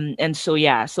 And so,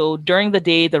 yeah, so during the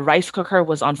day, the rice cooker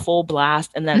was on full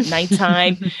blast. And then at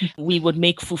nighttime, we would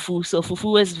make fufu. So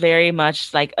fufu is very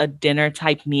much like a dinner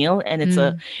type meal. And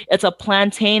Mm, it's a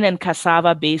plantain and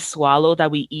cassava based swallow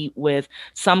that we eat with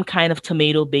some kind of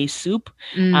tomato based soup.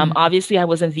 mm, Obviously, I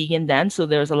wasn't vegan then, so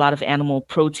there was a lot of animal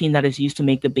protein that is used to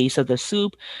make the base of the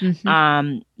soup. hmm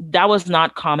That was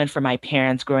not common for my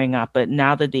parents growing up, but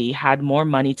now that they had more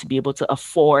money to be able to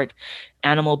afford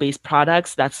animal-based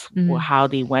products, that's mm, how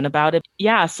they went about it.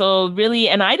 Yeah, so really,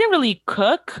 and I didn't really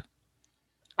cook.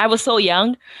 I was so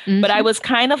young, but I hmm was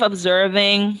kind of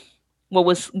observing what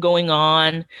was going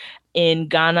on in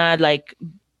Ghana, like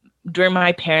during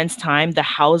my parents' time, the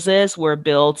houses were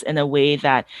built in a way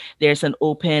that there's an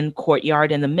open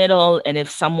courtyard in the middle. And if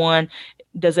someone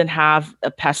doesn't have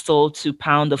a pestle to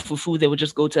pound the fufu, they would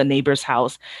just go to a neighbor's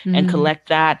house and mm, collect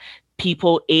that.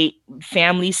 People ate,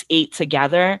 families ate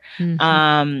together. hmm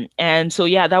And so,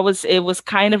 yeah, it was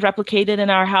kind of replicated in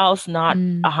our house, not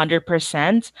mm,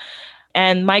 100%.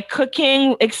 And my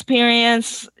cooking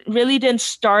experience really didn't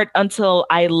start until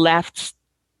I left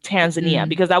Tanzania, mm.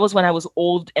 because that was when I was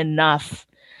old enough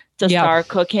to Yeah. start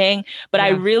cooking. But I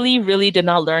Yeah. really, really did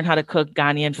not learn how to cook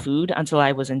Ghanaian food until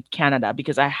I was in Canada,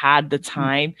 because I had the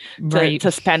time Right.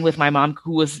 to spend with my mom,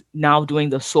 who was now doing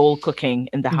the sole cooking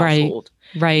in the Right. household.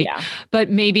 Right. Yeah. But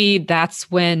maybe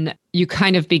that's when you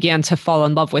kind of began to fall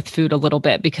in love with food a little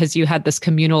bit because you had this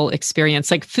communal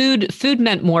experience. Like food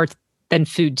meant more than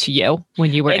food to you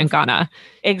when you were in Ex- Ghana.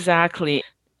 exactly.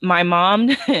 My mom,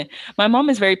 my mom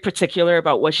is very particular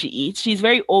about what she eats. She's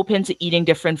very open to eating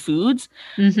different foods,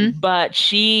 Hmm but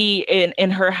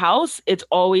in her house, it's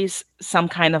always some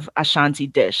kind of Ashanti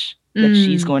dish that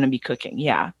she's Mm, going to be cooking.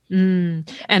 Yeah.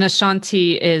 And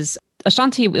Ashanti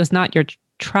was not your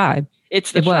tribe.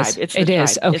 It's the It tribe. was. It's the It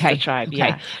is. tribe. It's the Okay. tribe. Okay.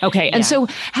 Yeah. Okay. And Yeah. so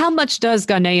how much does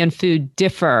Ghanaian food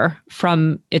differ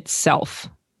from itself?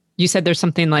 You said there's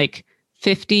something like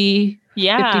 50,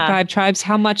 Yeah. 55 tribes.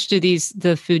 How much do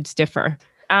the foods differ?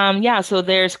 Yeah, so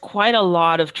there's quite a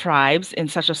lot of tribes in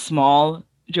such a small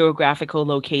geographical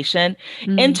location.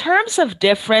 In Mm, terms of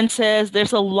differences,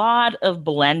 there's a lot of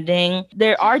blending.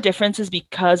 There are differences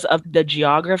because of the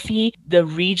geography. The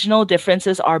regional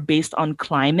differences are based on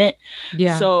climate.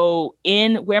 yeah. So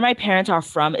in where my parents are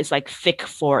from is like thick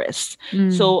forest. Mm,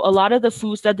 So a lot of the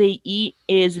foods that they eat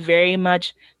is very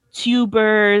much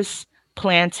tubers,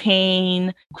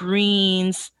 plantain,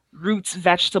 greens, roots,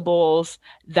 vegetables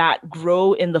that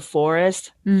grow in the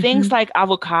forest. Things hmm like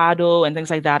avocado and things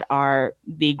like that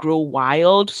they grow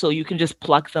wild, so you can just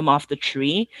pluck them off the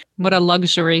tree. What a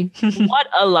luxury. What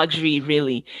a luxury,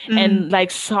 really. Mm, And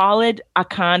like solid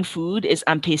Akan food is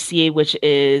ampesi, which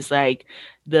is like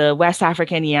the West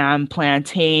African yam,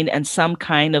 plantain, and some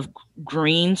kind of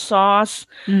green sauce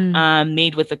mm,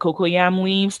 made with the cocoyam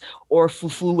leaves, or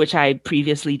fufu, which I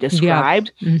previously yeah.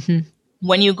 described. hmm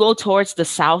When you go towards the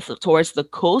south, towards the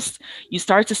coast, you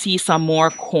start to see some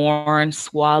more corn,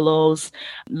 swallows,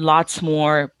 lots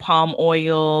more palm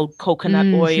oil, coconut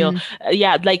oil. hmm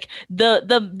Yeah, like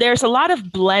there's a lot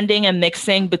of blending and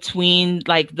mixing between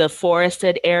like the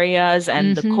forested areas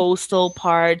and the hmm coastal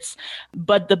parts.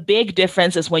 But the big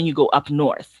difference is when you go up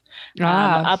north.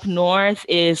 Ah, Up north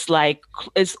is like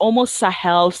it's almost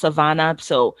Sahel savanna.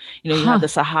 So, you have huh. the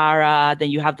Sahara, then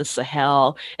you have the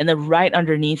Sahel, and then right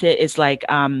underneath it is like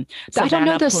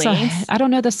savanna plains. I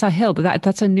don't know the Sahel, but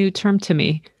that's a new term to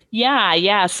me. Yeah,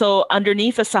 yeah. So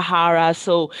underneath the Sahara,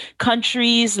 so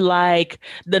countries like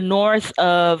the north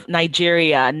of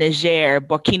Nigeria, Niger,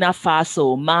 Burkina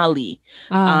Faso, Mali,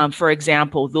 Ah, for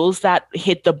example, those that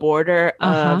hit the border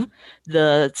uh-huh. of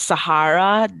the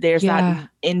Sahara, there's that Yeah.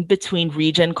 in between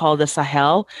region called the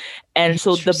Sahel. And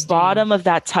so the Interesting. bottom of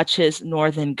that touches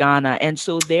northern Ghana. And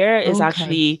so there is Okay.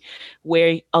 actually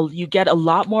where you get a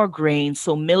lot more grains.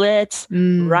 So millet,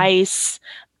 Mm. rice,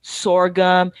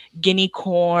 sorghum, guinea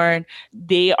corn.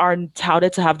 They are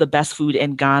touted to have the best food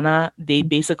in Ghana. They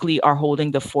basically are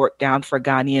holding the fort down for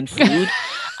Ghanaian food.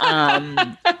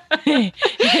 Um,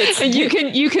 It's, And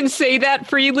you can say that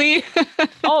freely.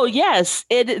 oh yes,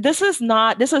 this is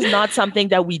not something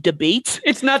that we debate.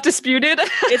 It's not disputed.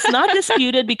 It's not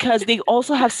disputed because they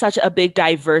also have such a big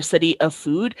diversity of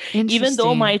food. Even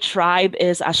though Interesting. my tribe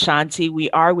is Ashanti, we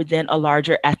are within a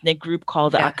larger ethnic group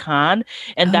called the Yeah. Akan,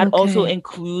 and that also Okay.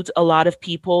 includes a lot of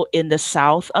people in the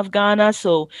south of Ghana.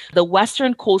 So the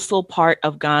western coastal part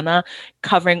of Ghana,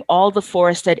 covering all the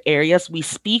forested areas, we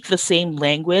speak the same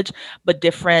language but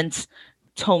different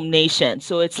tonation.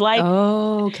 So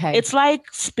Okay. it's like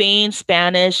Spain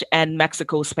Spanish and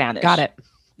Mexico Got Spanish. it. Got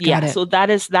Yeah, it. so that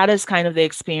is kind of the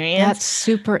experience. That's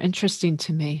super interesting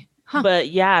to me. Huh. But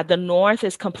yeah, the north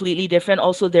is completely different.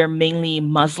 Also, they're mainly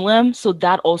Muslim, so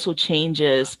that also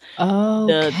changes the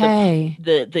the Okay.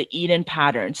 the eating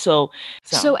pattern. So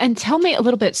So, and tell me a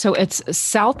little bit. So it's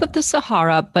south of the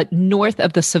Sahara, but north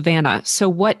of the savannah. So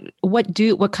what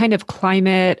kind of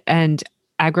climate and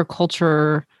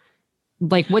agriculture,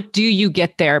 like what do you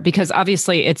get there? Because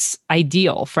obviously it's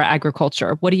ideal for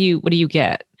agriculture. What do you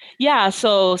get? yeah,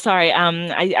 so sorry.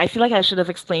 I feel like I should have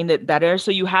explained it better. So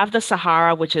you have the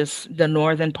Sahara, which is the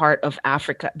northern part of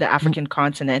Africa, the R- African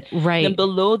continent. Then Right.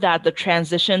 below that, the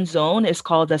transition zone is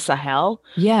called the Sahel.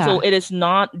 So Yeah. it is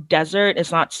not desert,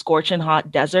 it's not scorching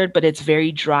hot desert, but it's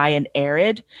very dry and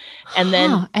arid. And then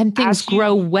Huh. And things as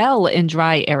grow you well in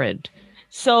dry arid.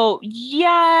 so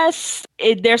yes,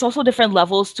 there's also different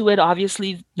levels to it.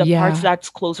 Obviously, the parts Yeah. that's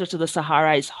closer to the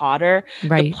Sahara is hotter. The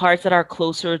Right. parts that are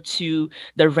closer to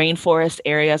the rainforest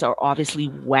areas are obviously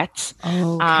wet.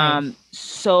 Okay.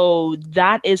 So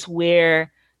that is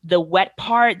where the wet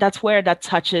part, that's where that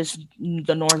touches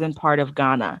the northern part of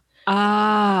Ghana.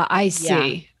 Ah, I Yeah.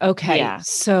 see. Okay. Yeah.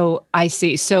 So I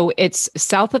see. So it's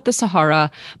south of the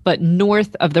Sahara, but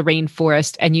north of the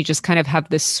rainforest. And you just kind of have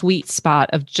this sweet spot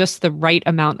of just the right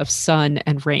amount of sun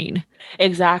and rain.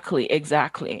 Exactly.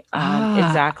 Exactly.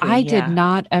 Exactly. I did Yeah.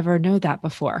 not ever know that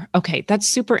before. Okay, that's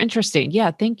super interesting. Yeah,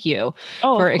 thank you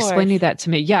Oh, for of explaining course. that to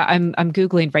me. Yeah, I'm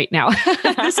Googling right now.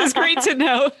 This is great to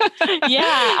know. Yeah,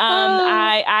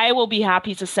 Uh, I will be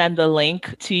happy to send the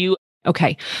link to you.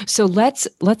 okay, so let's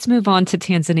move on to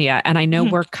Tanzania. And I know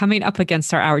we're coming up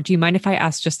against our hour. Do you mind if I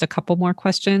ask just a couple more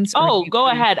questions, or are Oh, you go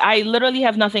pretty? ahead. I literally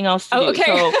have nothing else to Oh, do. okay.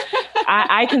 So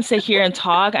I can sit here and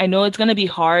talk. I know it's going to be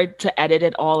hard to edit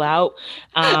it all out.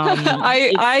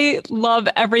 If I love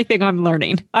everything I'm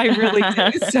learning. I really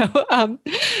do.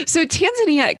 So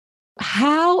Tanzania,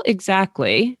 how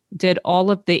exactly did all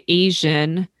of the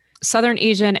Southern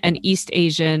Asian and East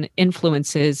Asian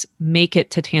influences make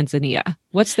it to Tanzania?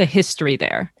 What's the history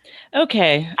there?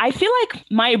 Okay, I feel like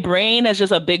my brain is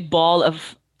just a big ball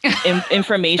of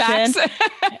information. Facts.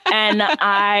 And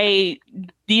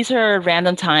these are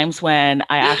random times when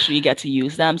I actually get to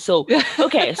use them. So,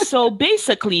 okay, so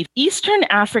basically, Eastern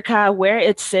Africa, where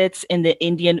it sits in the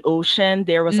Indian Ocean,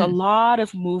 there was a Mm, lot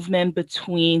of movement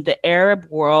between the Arab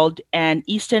world and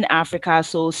Eastern Africa.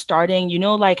 So, starting,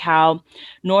 like how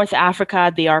North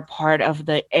Africa, they are part of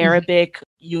the mhm, Arabic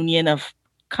Union of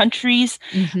countries.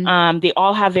 mhm. They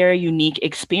all have very unique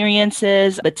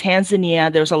experiences. But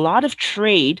Tanzania, there's a lot of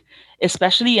trade,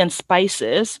 especially in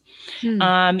spices.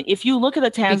 Hmm. If you look at the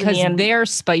Because Tanzanian, they're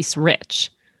spice rich.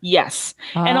 yes,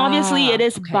 and obviously Okay.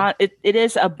 it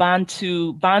is a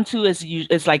Bantu. Bantu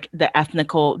is like the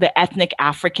ethnic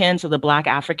African, so the Black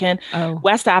African. Oh,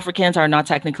 West Africans are not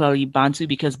technically Bantu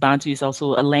because Bantu is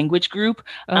also a language group.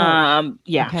 oh,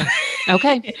 Yeah. okay.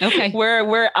 Okay. Okay.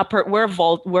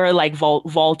 We're like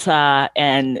Volta,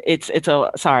 and it's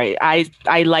a sorry.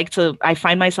 I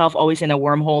find myself always in a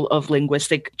wormhole of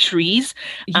linguistic trees.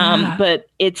 Yeah. But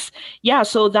it's yeah,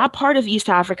 so that part of East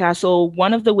Africa. So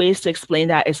one of the ways to explain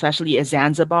that especially is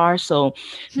Zanzibar. So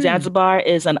Hmm. Zanzibar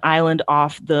is an island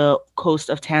off the coast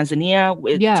of Tanzania.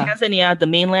 With Yeah. Tanzania, the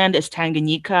mainland is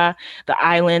Tanganyika. The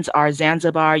islands are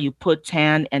Zanzibar. You put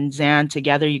Tan and Zan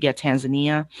together, you get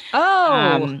Tanzania. Oh,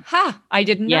 Um, ha. I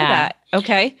didn't know yeah, that.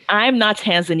 Okay. I'm not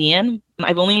Tanzanian.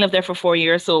 I've only lived there for 4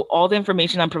 years, so all the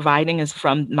information I'm providing is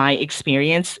from my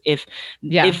experience. If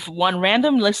Yeah. if one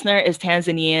random listener is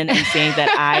Tanzanian and saying that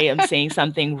I am saying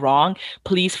something wrong,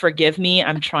 please forgive me.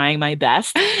 I'm trying my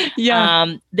best. Yeah.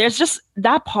 There's just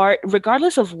that part,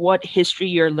 regardless of what history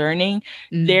you're learning,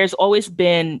 Mm, there's always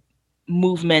been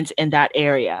movement in that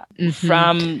area hmm.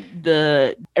 from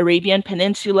the Arabian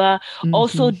Peninsula,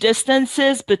 also Hmm.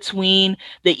 distances between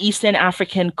the Eastern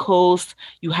African coast.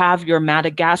 You have your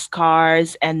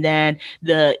Madagascars and then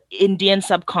the Indian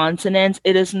subcontinent.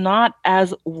 It is not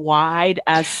as wide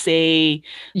as, say,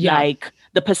 Yeah. like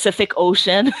the Pacific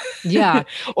Ocean Yeah.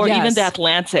 or even the Yes.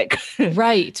 Atlantic.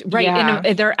 Right. Right. And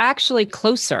Yeah. they're actually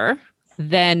closer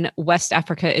than West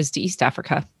Africa is to East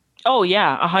Africa. Oh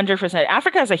yeah, 100%.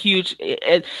 Africa is a huge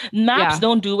maps Yeah,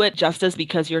 don't do it justice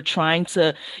because you're trying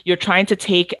to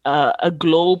take a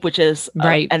globe which is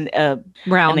right. an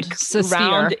Round. It's a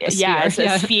round, sphere. A yeah, sphere. it's a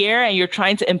Yeah. sphere, and you're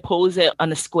trying to impose it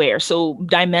on a square. So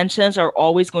dimensions are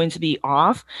always going to be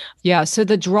off. Yeah. So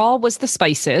the draw was the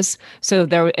spices. So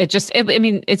I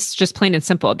mean, it's just plain and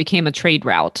simple. It became a trade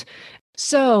route.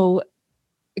 So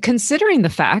considering the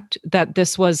fact that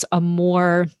this was a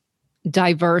more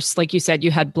diverse, like you said,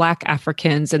 you had Black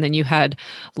Africans and then you had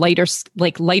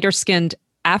lighter skinned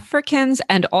Africans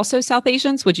and also South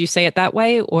Asians. Would you say it that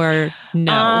way or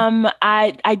no?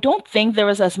 I don't think there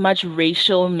was as much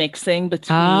racial mixing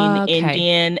between Okay.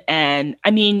 Indian and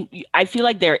I mean, I feel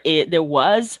like there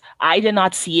was. I did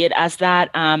not see it as that.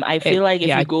 I feel like if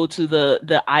Yeah. you go to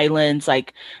the islands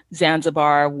like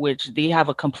Zanzibar, which they have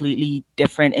a completely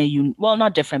different and well,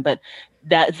 not different, but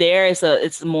that there is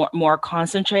it's more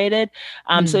concentrated.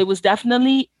 So Mm, it was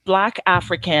definitely Black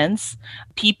Africans,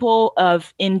 people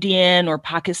of Indian or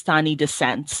Pakistani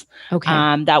descent okay.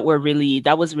 that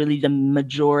was really the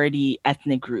majority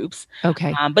ethnic groups.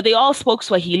 Okay. But they all spoke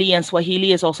Swahili, and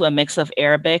Swahili is also a mix of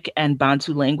Arabic and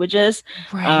Bantu languages.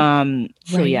 Right.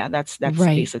 So Right. yeah, that's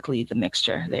Right. basically the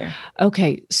mixture there.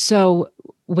 Okay. So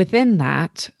within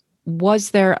that, was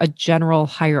there a general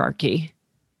hierarchy?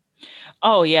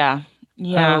 Oh yeah,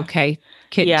 yeah, Okay.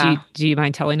 yeah. Do you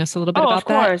mind telling us a little bit Oh, of about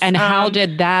that? course. And how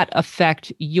did that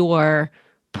affect your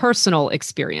personal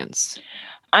experience?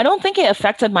 I don't think it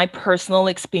affected my personal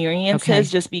experiences Okay.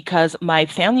 just because my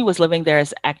family was living there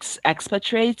as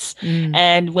expatriates. Mm,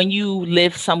 And when you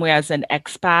live somewhere as an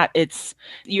expat, it's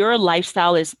your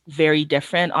lifestyle is very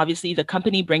different. Obviously, the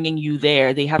company bringing you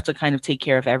there, they have to kind of take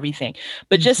care of everything.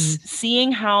 But hmm just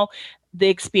seeing how the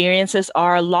experiences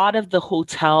are a lot of the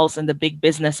hotels and the big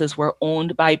businesses were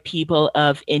owned by people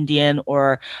of Indian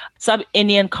or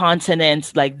sub-Indian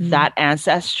continents, like mm, that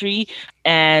ancestry.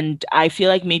 And I feel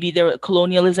like maybe their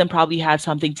colonialism probably had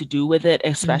something to do with it,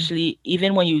 mm, especially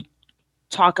even when you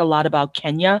talk a lot about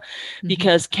Kenya, hmm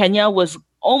because Kenya was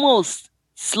almost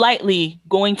slightly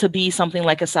going to be something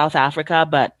like a South Africa,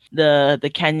 but the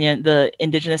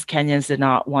indigenous Kenyans did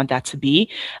not want that to be.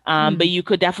 But mm. you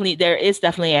could definitely there is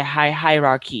definitely a high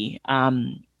hierarchy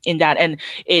in that, and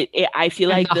I feel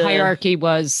And like the the hierarchy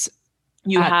was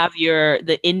you at, have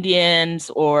the Indians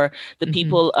or the hmm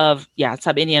people of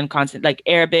sub-Indian continent like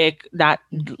Arabic, that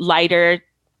lighter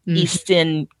hmm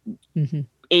Eastern hmm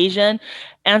Asian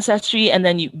ancestry, and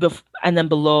then and then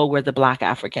below were the Black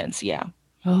Africans. Yeah.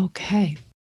 Okay.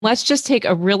 Let's just take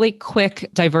a really quick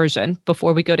diversion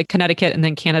before we go to Connecticut and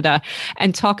then Canada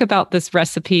and talk about this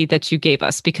recipe that you gave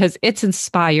us because it's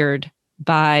inspired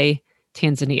by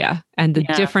Tanzania and the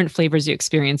Yeah. different flavors you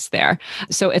experienced there.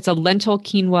 So it's a lentil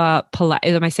quinoa pilau.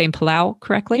 Am I saying pilau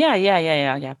correctly? Yeah.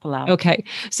 Palau. Okay.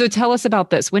 So tell us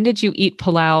about this. When did you eat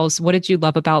palaus? What did you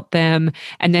love about them?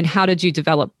 And then how did you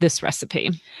develop this recipe?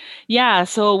 Yeah.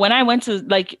 So when I went to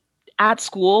at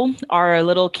school, our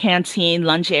little canteen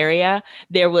lunch area,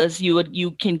 there was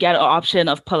you can get an option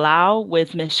of palau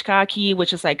with mishkaki,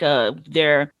 which is like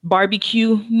their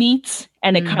barbecue meats,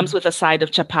 and it comes Mm, with a side of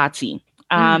chapati.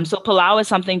 mm, So palau is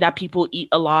something that people eat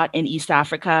a lot in East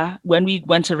Africa. When we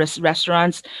went to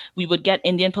restaurants, we would get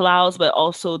Indian palaus, but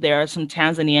also there are some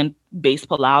Tanzanian based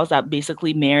palaus that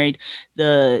basically married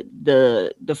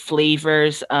the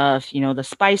flavors of the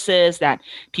spices that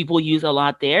people use a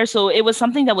lot there. So it was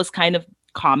something that was kind of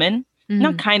common.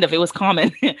 Not mm. kind of, it was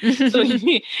common. So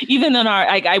even in our,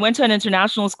 I went to an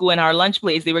international school and our lunch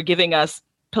place, they were giving us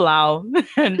pilau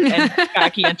and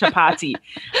kaki and chapati.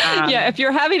 Yeah, Um, if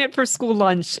you're having it for school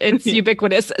lunch, it's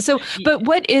ubiquitous. So, but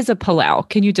what is a palau?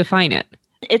 Can you define it?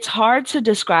 it's hard to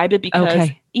describe it because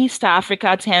Okay. East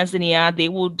Africa, Tanzania, they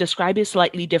will describe it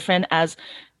slightly different as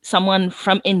someone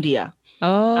from India.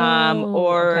 Oh,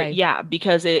 Or okay. yeah,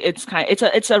 because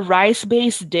it's a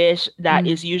rice-based dish that Mm,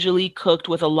 is usually cooked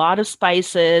with a lot of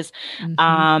spices, hmm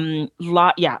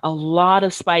a lot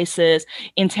of spices.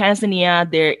 In Tanzania,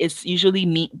 there is usually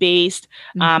meat-based,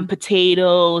 hmm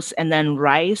potatoes, and then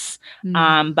rice,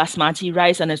 mm, basmati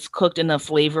rice, and it's cooked in a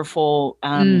flavorful,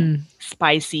 mm,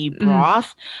 spicy mm.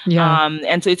 broth. Yeah,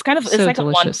 And so it's so like a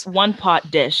delicious. one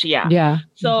pot dish, yeah. Yeah.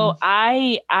 So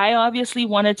I obviously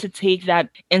wanted to take that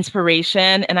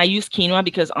inspiration and I used quinoa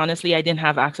because honestly I didn't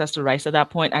have access to rice at that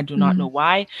point. I do not know Mm,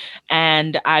 why.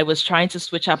 And I was trying to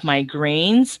switch up my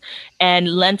grains, and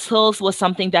lentils was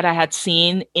something that I had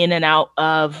seen in and out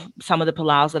of some of the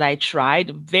palaus that I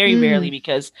tried. Very rarely mm,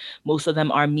 because most of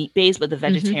them are meat based, but the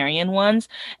hmm vegetarian ones.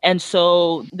 And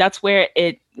so that's where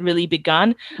really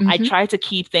begun, I Mm-hmm. try to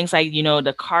keep things like,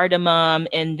 the cardamom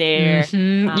in there.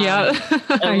 Mm-hmm. Yeah.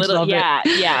 A I little, love it. yeah,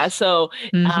 yeah. So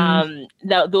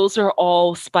Mm-hmm. those are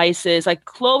all spices. Like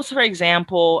cloves, for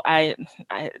example, I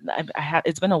have,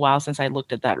 it's been a while since I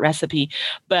looked at that recipe,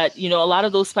 but a lot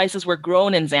of those spices were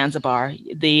grown in Zanzibar.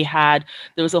 There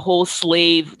was a whole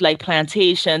slave like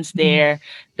plantations there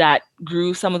that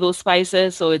grew some of those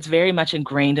spices. So it's very much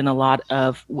ingrained in a lot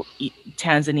of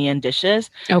Tanzanian dishes.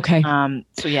 Okay.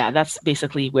 So yeah, that's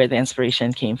basically where the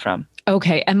inspiration came from.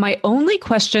 Okay. And my only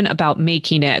question about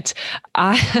making it,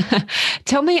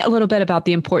 tell me a little bit about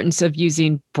the importance of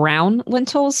using brown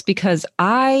lentils, because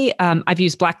I've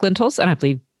used black lentils and I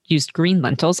believe used green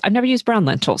lentils. I've never used brown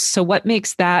lentils. So what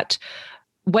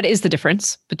is the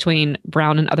difference between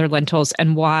brown and other lentils,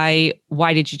 and why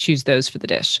did you choose those for the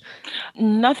dish?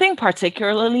 Nothing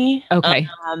particularly. Okay.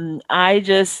 I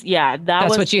just, yeah,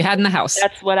 That's what you had in the house.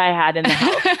 that's what I had in the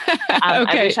house. I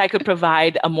Okay. wish I could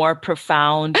provide a more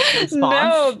profound No,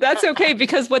 response. that's okay,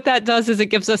 because what that does is it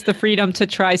gives us the freedom to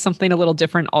try something a little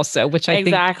different also, which I think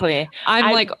Exactly. I'm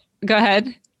I like, go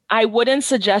ahead. I wouldn't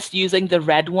suggest using the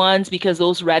red ones because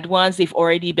those red ones, they've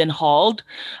already been hauled.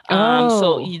 So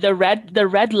Oh. the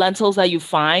red lentils that you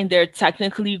find, they're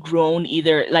technically grown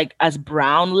either like as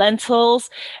brown lentils,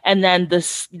 and then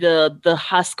the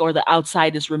husk or the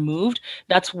outside is removed.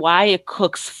 That's why it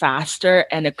cooks faster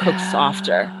and it cooks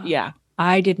softer. Oh, Yeah.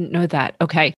 I didn't know that.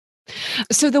 Okay.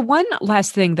 So, the one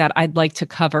last thing that I'd like to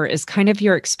cover is kind of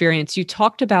your experience. You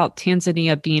talked about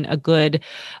Tanzania being a good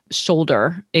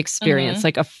shoulder experience, Hmm.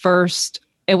 like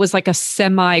it was like a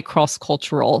semi cross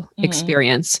cultural Hmm.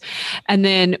 experience. And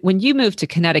then when you moved to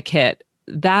Connecticut,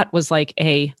 that was like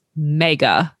a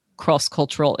mega cross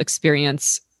cultural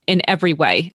experience in every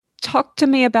way. Talk to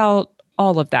me about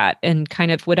all of that and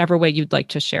kind of whatever way you'd like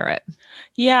to share it.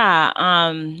 Yeah.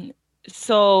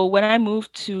 So when I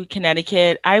moved to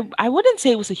Connecticut, I wouldn't say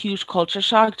it was a huge culture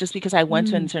shock just because I went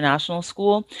to Mm, international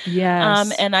school.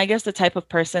 yes. And I guess the type of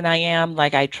person I am,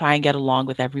 like I try and get along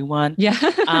with everyone. Yeah.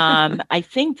 I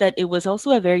think that it was also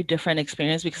a very different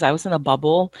experience because I was in a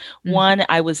bubble. One,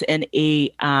 I was in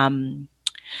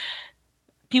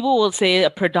people will say a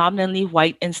predominantly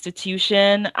white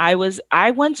institution. I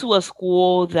went to a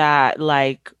school that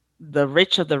like the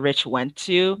rich of the rich went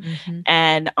to. Mm-hmm.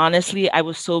 And honestly, I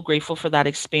was so grateful for that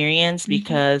experience Hmm.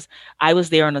 because I was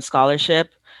there on a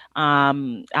scholarship.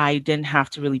 I didn't have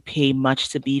to really pay much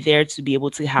to be there to be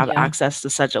able to have Yeah. access to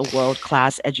such a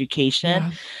world-class education.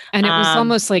 Yeah. And it was Um,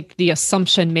 almost like the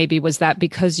assumption maybe was that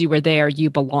because you were there, you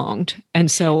belonged.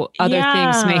 And so other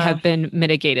things may yeah. have been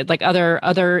mitigated, like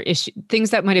other issue things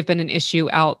that might have been an issue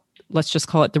out, let's just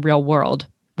call it the real world,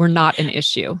 were not an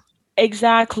issue.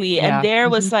 Exactly. And Yeah. there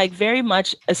Hmm. was like very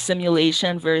much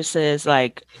assimilation versus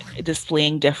like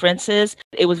displaying differences.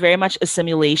 It was very much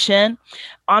assimilation.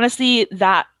 Honestly,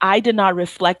 that I did not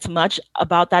reflect much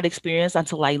about that experience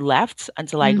until I left,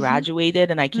 until I Hmm.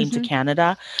 graduated and I came to Hmm.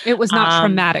 Canada. It was not Um,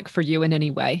 traumatic for you in any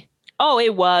way. oh,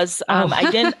 it was. Oh.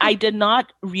 I did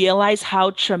not realize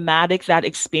how traumatic that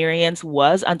experience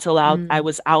was until I Mm,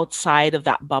 was outside of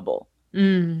that bubble.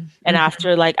 mm, And mhm,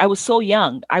 after like I was so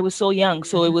young,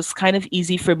 so it mhm, was kind of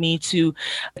easy for me to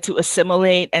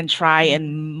assimilate and try mhm,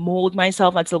 and mold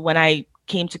myself until when I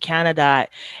came to Canada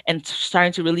and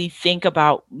starting to really think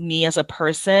about me as a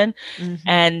person mhm,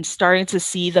 and starting to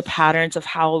see the patterns of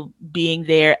how being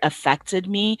there affected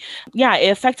me. Yeah, it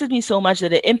affected me so much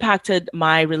that it impacted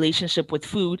my relationship with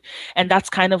food. And that's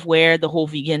kind of where the whole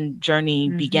vegan journey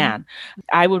mhm. began.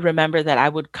 I would remember that I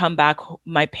would come back,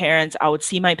 I would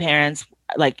see my parents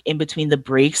like in between the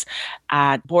breaks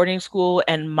at boarding school,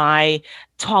 and my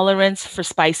tolerance for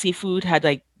spicy food had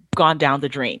like gone down the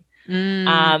drain.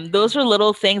 Mm, Those were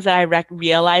little things that I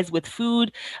realized with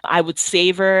food. I would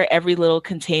savor every little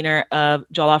container of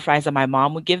jollof rice that my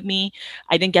mom would give me.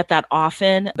 I didn't get that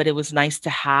often, but it was nice to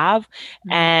have.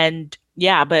 mm, And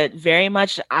yeah, but very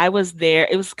much I was there.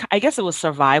 I guess it was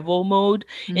survival mode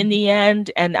in mhm. the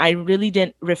end. And I really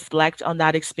didn't reflect on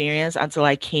that experience until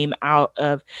I came out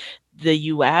of the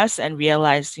US and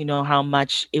realized, how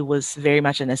much it was very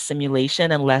much an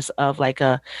assimilation and less of like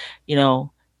you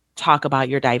know, talk about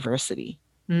your diversity.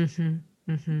 Hmm.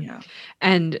 Hmm. Yeah.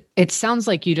 And it sounds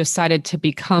like you decided to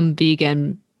become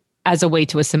vegan as a way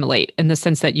to assimilate, in the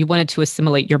sense that you wanted to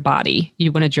assimilate your body.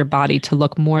 You wanted your body to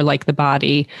look more like the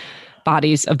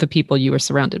bodies of the people you were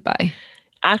surrounded by.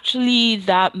 Actually,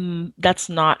 that's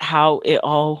not how it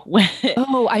all went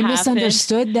Oh, I happened.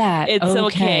 misunderstood that. It's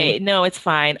okay. Okay. No, it's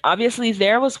fine. Obviously,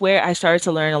 there was where I started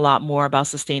to learn a lot more about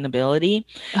sustainability.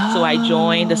 So I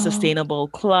joined a Oh, sustainable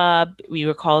club. We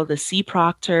were called the Sea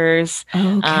Proctors.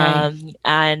 okay.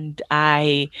 And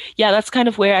yeah, that's kind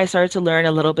of where I started to learn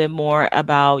a little bit more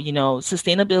about,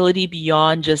 sustainability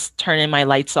beyond just turning my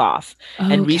lights off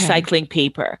and Okay. recycling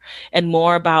paper, and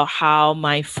more about how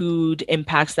my food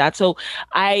impacts that. So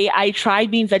I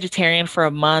tried being vegetarian for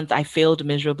a month. I failed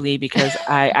miserably because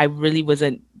I really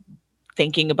wasn't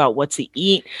thinking about what to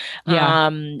eat. Yeah.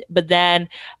 But then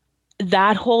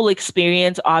that whole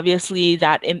experience, obviously,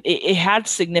 it had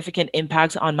significant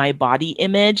impacts on my body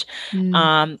image.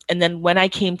 Mm, And then when I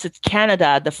came to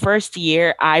Canada, the first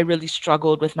year, I really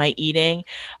struggled with my eating.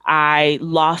 I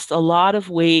lost a lot of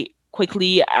weight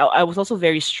quickly. I was also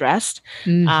very stressed.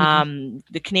 hmm.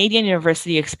 The Canadian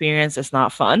university experience is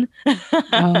not fun.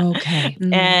 Okay.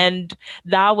 Mm, And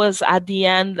that was at the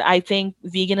end, I think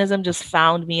veganism just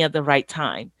found me at the right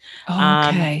time,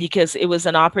 okay. because it was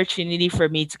an opportunity for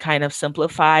me to kind of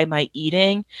simplify my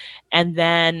eating, and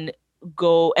then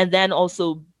and then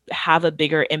also have a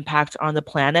bigger impact on the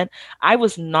planet. I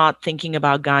was not thinking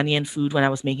about Ghanaian food when I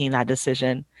was making that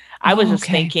decision. I was just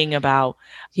Okay. thinking about,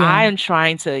 I Yeah. am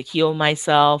trying to heal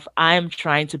myself. I am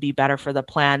trying to be better for the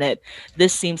planet.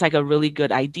 This seems like a really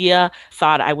good idea.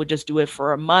 Thought I would just do it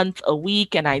for a month, a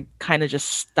week, and I kind of just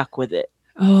stuck with it.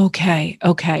 Okay.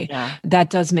 Okay. Yeah. That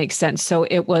does make sense. So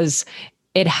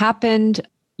it happened,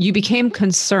 you became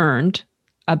concerned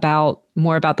about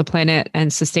more about the planet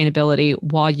and sustainability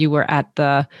while you were at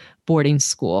the boarding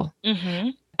school. Mm-hmm.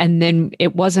 And then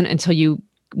it wasn't until you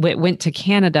went to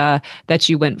Canada that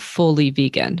you went fully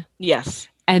vegan. Yes.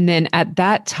 And then at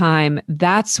that time,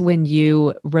 that's when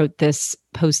you wrote this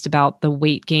post about the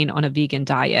weight gain on a vegan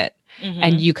diet.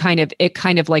 And Mm-hmm. it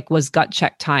kind of like was gut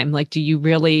check time. Like, do you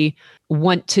really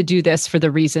want to do this for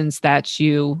the reasons that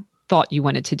you thought you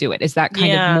wanted to do it? Is that kind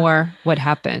of Yeah. more what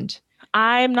happened?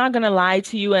 I'm not going to lie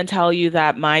to you and tell you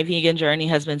that my vegan journey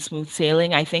has been smooth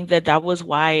sailing. I think that that was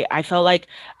why I felt like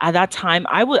at that time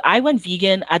I went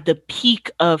vegan at the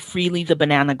peak of Freely the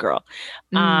Banana Girl.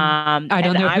 Mm, I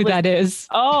don't And know I who was, that is.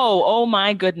 oh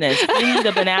my goodness. Freely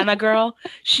the Banana Girl.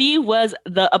 She was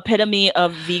the epitome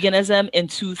of veganism in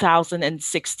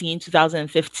 2016,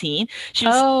 2015. She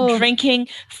was Oh, drinking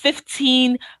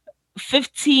 15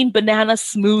 banana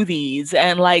smoothies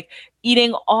and like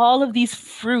eating all of these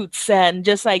fruits and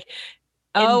just like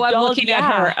oh, I'm looking at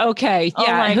yeah. her. Okay. Oh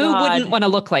Yeah. my Who wouldn't God. want to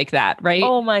look like that, right?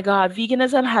 Oh my God.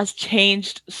 Veganism has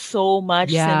changed so much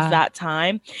since Yeah. that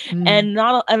time. Mm, And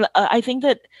not, and, I think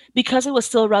that because it was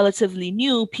still relatively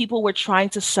new, people were trying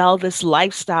to sell this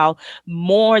lifestyle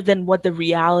more than what the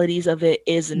realities of it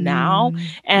is now. mm,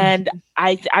 And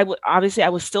mhm, obviously I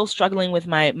was still struggling with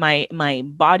my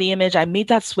body image. I made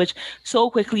that switch so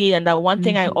quickly. And the one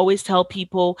thing I mhm, always tell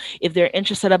people if they're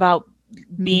interested about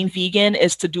being mhm, vegan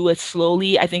is to do it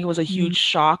slowly. I think it was a huge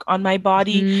shock on my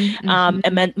body. mhm,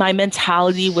 mhm, My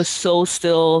mentality was so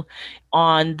still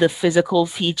on the physical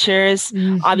features.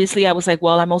 mhm, Obviously, I was like,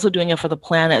 well, I'm also doing it for the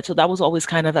planet. So that was always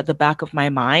kind of at the back of my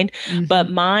mind. But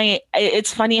mhm,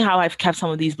 it's funny how I've kept some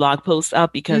of these blog posts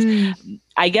up because mm.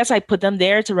 I guess I put them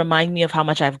there to remind me of how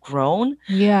much I've grown.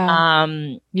 Yeah.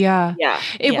 Um, Yeah. yeah,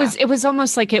 yeah, It was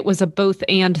almost like it was a both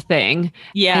and thing.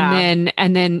 yeah.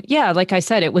 And then yeah, like I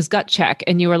said, it was gut check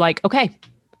and you were like, okay,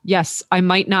 yes, I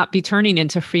might not be turning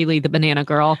into Freely the banana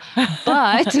girl,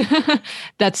 but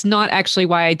that's not actually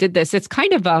why I did this. It's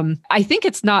kind of I think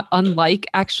it's not unlike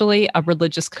actually a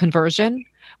religious conversion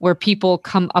where people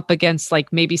come up against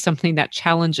like maybe something that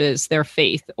challenges their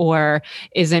faith or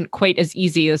isn't quite as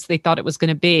easy as they thought it was going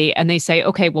to be and they say,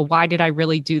 okay, well, why did I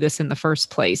really do this in the first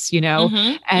place, you know?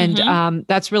 Mm-hmm, And mm-hmm.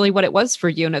 that's really what it was for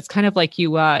you. And it's kind of like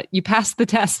you passed the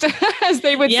test, as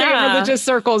they would say in Yeah. religious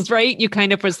circles, right? You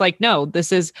kind of was like, no,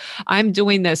 I'm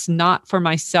doing this not for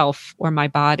myself or my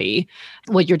body.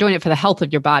 Well, you're doing it for the health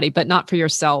of your body, but not for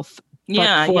yourself,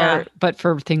 Yeah, yeah. but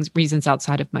for reasons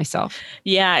outside of myself.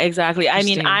 Yeah, exactly. I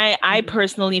mean, Interesting. I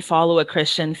personally follow a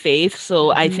Christian faith,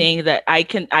 so I Mm-hmm. think that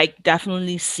I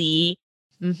definitely see.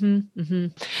 Mm-hmm. Mm-hmm.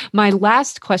 My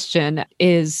last question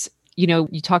is,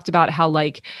 you talked about how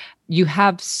like you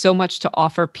have so much to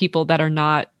offer people that are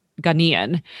not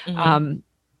Ghanaian. Mhm. Um,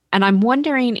 and I'm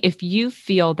wondering if you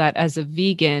feel that as a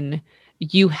vegan,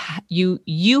 you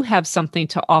have something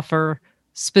to offer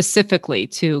specifically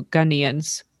to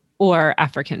Ghanaians or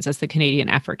Africans as the Canadian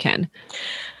African.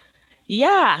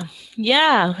 Yeah,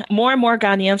 yeah. More and more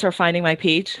Ghanaians are finding my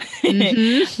page,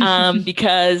 Mm-hmm.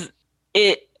 because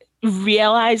it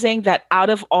realizing that out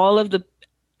of all of the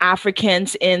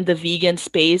Africans in the vegan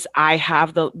space, I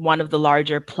have the one of the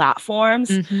larger platforms.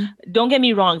 Mm-hmm. Don't get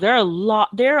me wrong,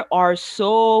 there are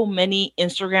so many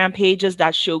Instagram pages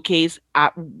that showcase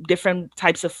different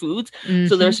types of foods. So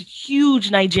Mm-hmm. there's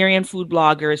huge Nigerian food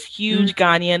bloggers, huge Mm-hmm.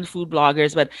 Ghanaian food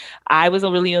bloggers, but I was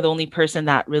really the only person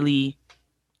that really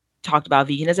talked about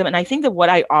veganism. And I think that what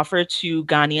I offer to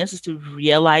Ghanaians is to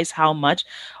realize how much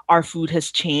our food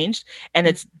has changed, and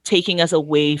it's taking us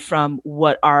away from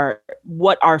what our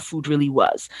food really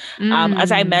was.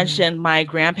 As I Mm. mentioned, my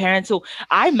grandparents. So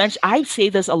I say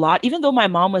this a lot, even though my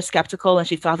mom was skeptical and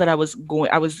she thought that I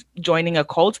was joining a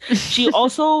cult. She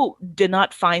also did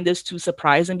not find this too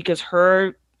surprising because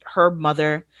her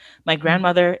mother, my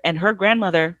grandmother, and her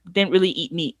grandmother didn't really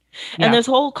eat meat. And Yeah. there's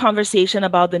whole conversation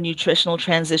about the nutritional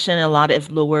transition in a lot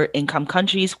of lower income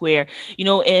countries where,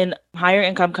 in higher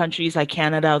income countries like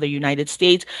Canada or the United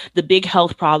States, the big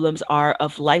health problems are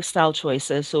of lifestyle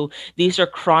choices. So these are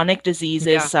chronic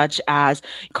diseases Yeah. such as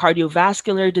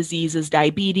cardiovascular diseases,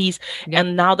 diabetes, Yep.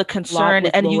 and now the Lot concern,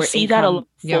 with and you lower see that income.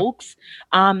 Yeah. folks,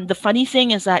 the funny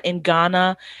thing is that in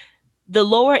Ghana, the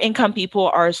lower income people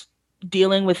are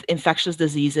dealing with infectious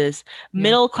diseases. Yeah.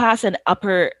 Middle class and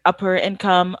upper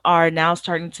income are now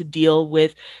starting to deal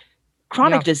with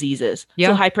chronic Yeah. diseases, so Yeah.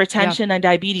 Yeah. hypertension and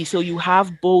diabetes. So you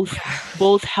have both Yeah.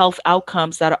 both health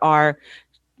outcomes that are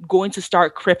going to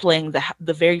start crippling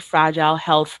the very fragile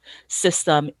health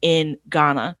system in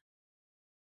Ghana.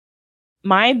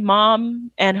 My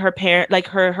mom and her parent, like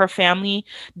her family,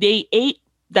 they ate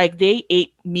they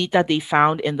ate meat that they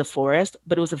found in the forest,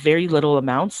 but it was a very little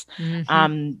amounts.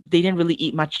 Mm-hmm. They didn't really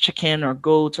eat much chicken or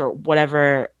goats or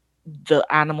whatever the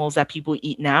animals that people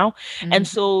eat now. And Mm-hmm.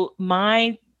 so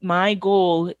my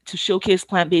goal to showcase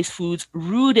plant-based foods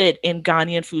rooted in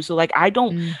Ghanaian food. So like I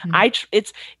don't Mm-hmm. I tr-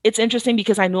 it's interesting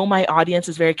because I know my audience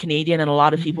is very Canadian and a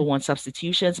lot of Mm-hmm. people want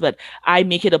substitutions, but I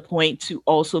make it a point to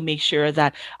also make sure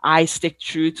that I stick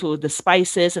true to the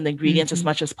spices and the ingredients as Mm-hmm.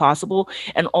 much as possible,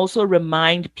 and also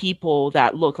remind people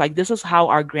that look, like this is how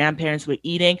our grandparents were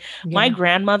eating. My Yeah.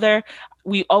 grandmother,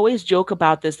 we always joke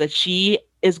about this, that she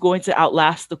is going to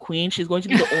outlast the queen. She's going to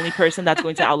be the only person that's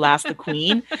going to outlast the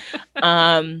queen.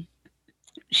 Um,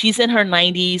 she's in her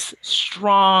 90s,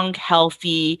 strong,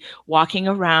 healthy, walking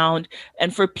around.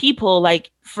 And for people,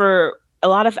 like for a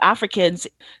lot of Africans,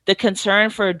 the concern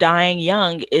for dying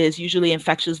young is usually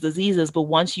infectious diseases. But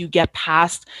once you get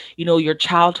past, your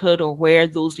childhood or where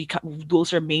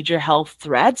those are major health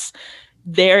threats,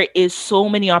 there is so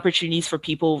many opportunities for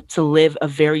people to live a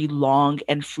very long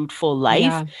and fruitful life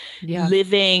Yeah. Yeah.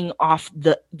 living off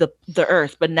the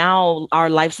earth. But now our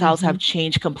lifestyles Mm-hmm. have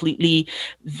changed completely,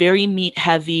 very meat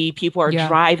heavy. People are Yeah.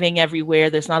 driving everywhere.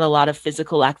 There's not a lot of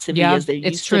physical activity Yeah. as there It's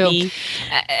used to true. be.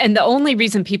 And the only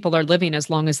reason people are living as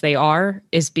long as they are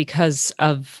is because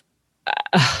of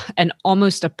an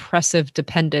almost oppressive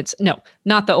dependence. No,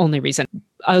 not the only reason.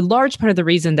 A large part of the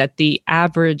reason that the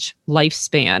average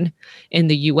lifespan in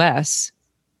the US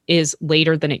is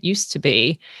later than it used to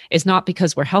be is not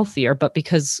because we're healthier, but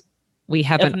because we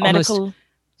have Of an almost, medical.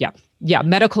 yeah, yeah,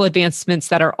 medical advancements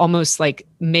that are almost like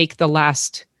make the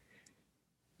last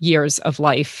years of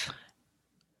life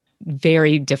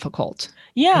very difficult and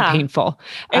Yeah, painful.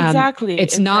 exactly,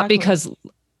 It's not exactly. because,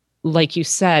 like you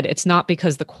said, it's not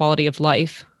because the quality of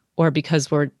life or because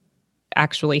we're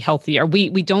actually healthier. We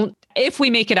don't, if we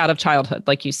make it out of childhood,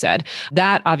 like you said,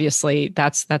 that obviously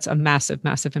that's a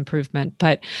massive improvement.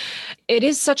 But it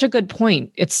is such a good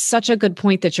point. It's such a good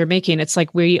point that you're making. It's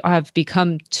like we have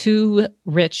become too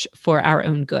rich for our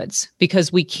own goods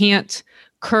because we can't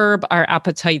curb our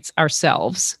appetites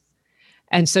ourselves.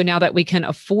 And so now that we can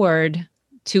afford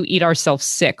to eat ourselves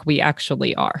sick, we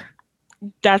actually are.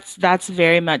 That's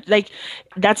very much like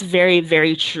that's very,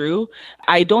 very true.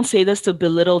 I don't say this to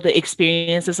belittle the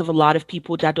experiences of a lot of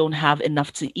people that don't have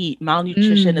enough to eat.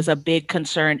 Malnutrition is Mm, a big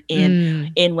concern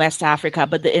in mm, West Africa,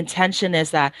 but the intention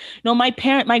is that,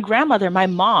 my grandmother, my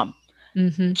mom,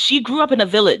 mm-hmm, she grew up in a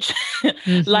village.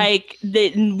 mm-hmm, Like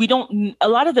we don't, a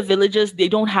lot of the villages, they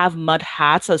don't have mud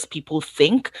hats as people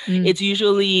think. mm, It's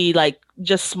usually like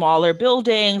just smaller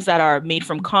buildings that are made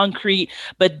from concrete,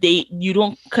 but you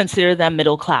don't consider them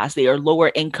middle class. They are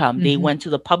lower income. They mm-hmm, went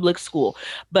to the public school,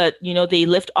 but they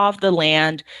lived off the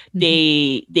land. mm-hmm,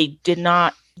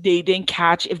 They didn't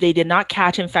catch, if they did not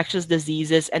catch infectious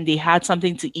diseases, and they had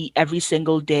something to eat every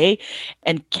single day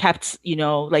and kept,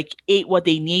 like ate what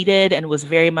they needed and was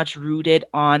very much rooted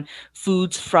on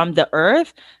foods from the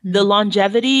earth. The mm.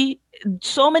 longevity,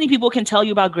 so many people can tell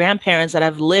you about grandparents that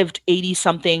have lived 80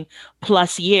 something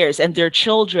plus years, and their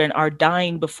children are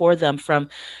dying before them from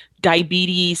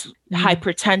diabetes,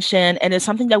 hypertension, and it's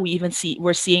something that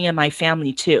we're seeing in my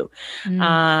family too.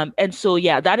 And so,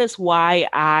 yeah, that is what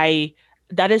I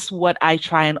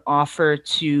try and offer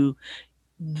to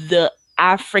the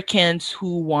Africans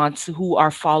who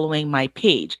are following my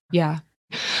page. Yeah.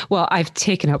 Well, I've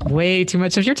taken up way too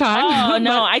much of your time. Oh,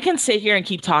 no, I can sit here and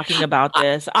keep talking about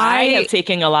this. I have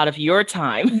taken a lot of your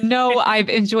time. No, I've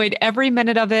enjoyed every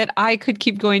minute of it. I could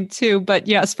keep going too, but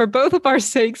yes, for both of our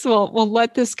sakes, we'll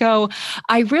let this go.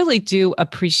 I really do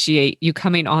appreciate you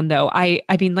coming on though. I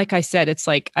mean, like I said, it's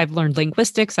like I've learned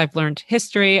linguistics, I've learned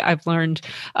history, I've learned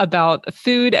about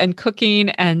food and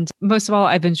cooking, and most of all,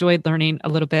 I've enjoyed learning a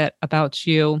little bit about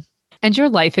you and your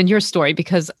life and your story,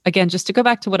 because again, just to go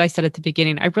back to what I said at the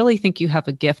beginning, I really think you have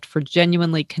a gift for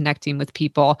genuinely connecting with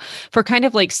people, for kind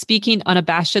of like speaking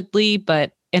unabashedly,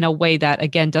 but in a way that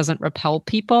again doesn't repel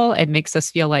people and makes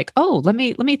us feel like, oh, let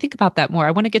me think about that more.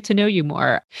 I want to get to know you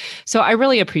more. So I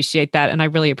really appreciate that, and I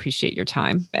really appreciate your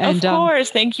time. And, of course,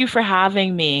 thank you for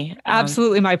having me.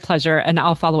 Absolutely, my pleasure. And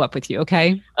I'll follow up with you.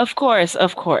 Okay. Of course. All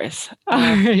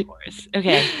right. Of course.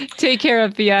 Okay. Take care,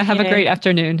 Afia. Have a great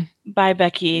afternoon. Bye,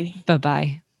 Becky.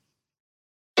 Bye-bye.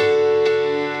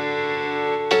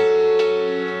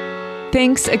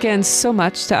 Thanks again so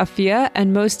much to Afia,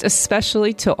 and most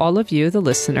especially to all of you, the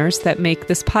listeners, that make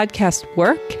this podcast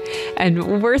work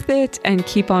and worth it and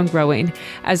keep on growing.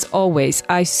 As always,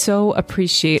 I so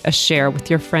appreciate a share with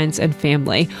your friends and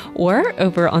family or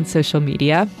over on social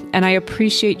media. And I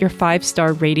appreciate your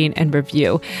 5-star rating and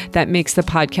review. That makes the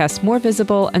podcast more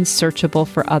visible and searchable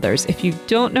for others. If you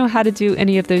don't know how to do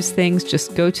any of those things,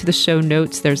 just go to the show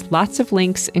notes. There's lots of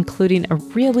links, including a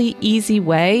really easy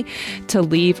way to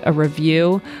leave a review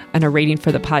and a rating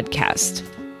for the podcast.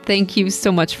 Thank you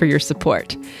so much for your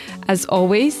support. As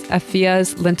always,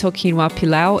 Afia's lentil quinoa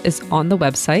pilau is on the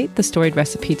website,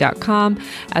 thestoriedrecipe.com,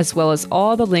 as well as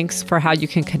all the links for how you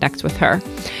can connect with her.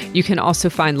 You can also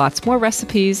find lots more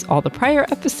recipes, all the prior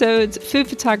episodes, food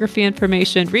photography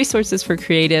information, resources for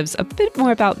creatives, a bit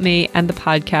more about me and the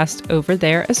podcast over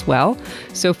there as well.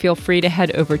 So feel free to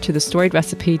head over to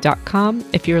thestoriedrecipe.com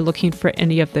if you're looking for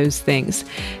any of those things.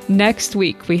 Next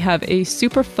week, we have a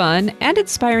super fun and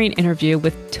inspiring interview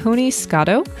with Tony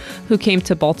Scotto, who came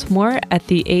to Baltimore at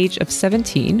the age of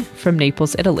 17 from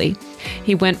Naples, Italy.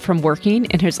 He went from working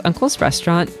in his uncle's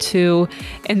restaurant to,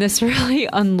 in this really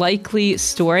unlikely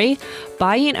story,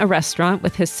 buying a restaurant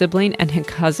with his sibling and his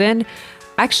cousin,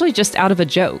 actually just out of a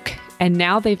joke. And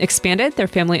now they've expanded their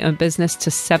family-owned business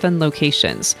to 7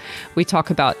 locations. We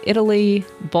talk about Italy,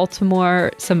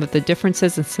 Baltimore, some of the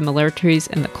differences and similarities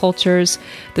in the cultures,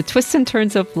 the twists and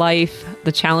turns of life,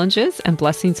 the challenges and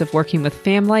blessings of working with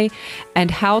family,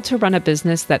 and how to run a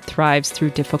business that thrives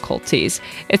through difficulties.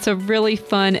 It's a really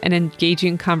fun and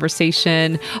engaging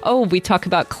conversation. Oh, we talk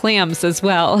about clams as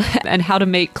well and how to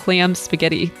make clam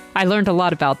spaghetti. I learned a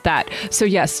lot about that. So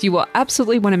yes, you will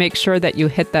absolutely want to make sure that you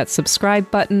hit that subscribe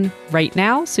button right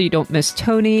now so you don't miss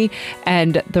Tony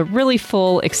and the really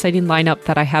full, exciting lineup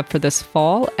that I have for this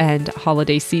fall and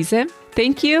holiday season.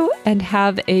 Thank you and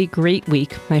have a great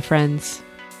week, my friends.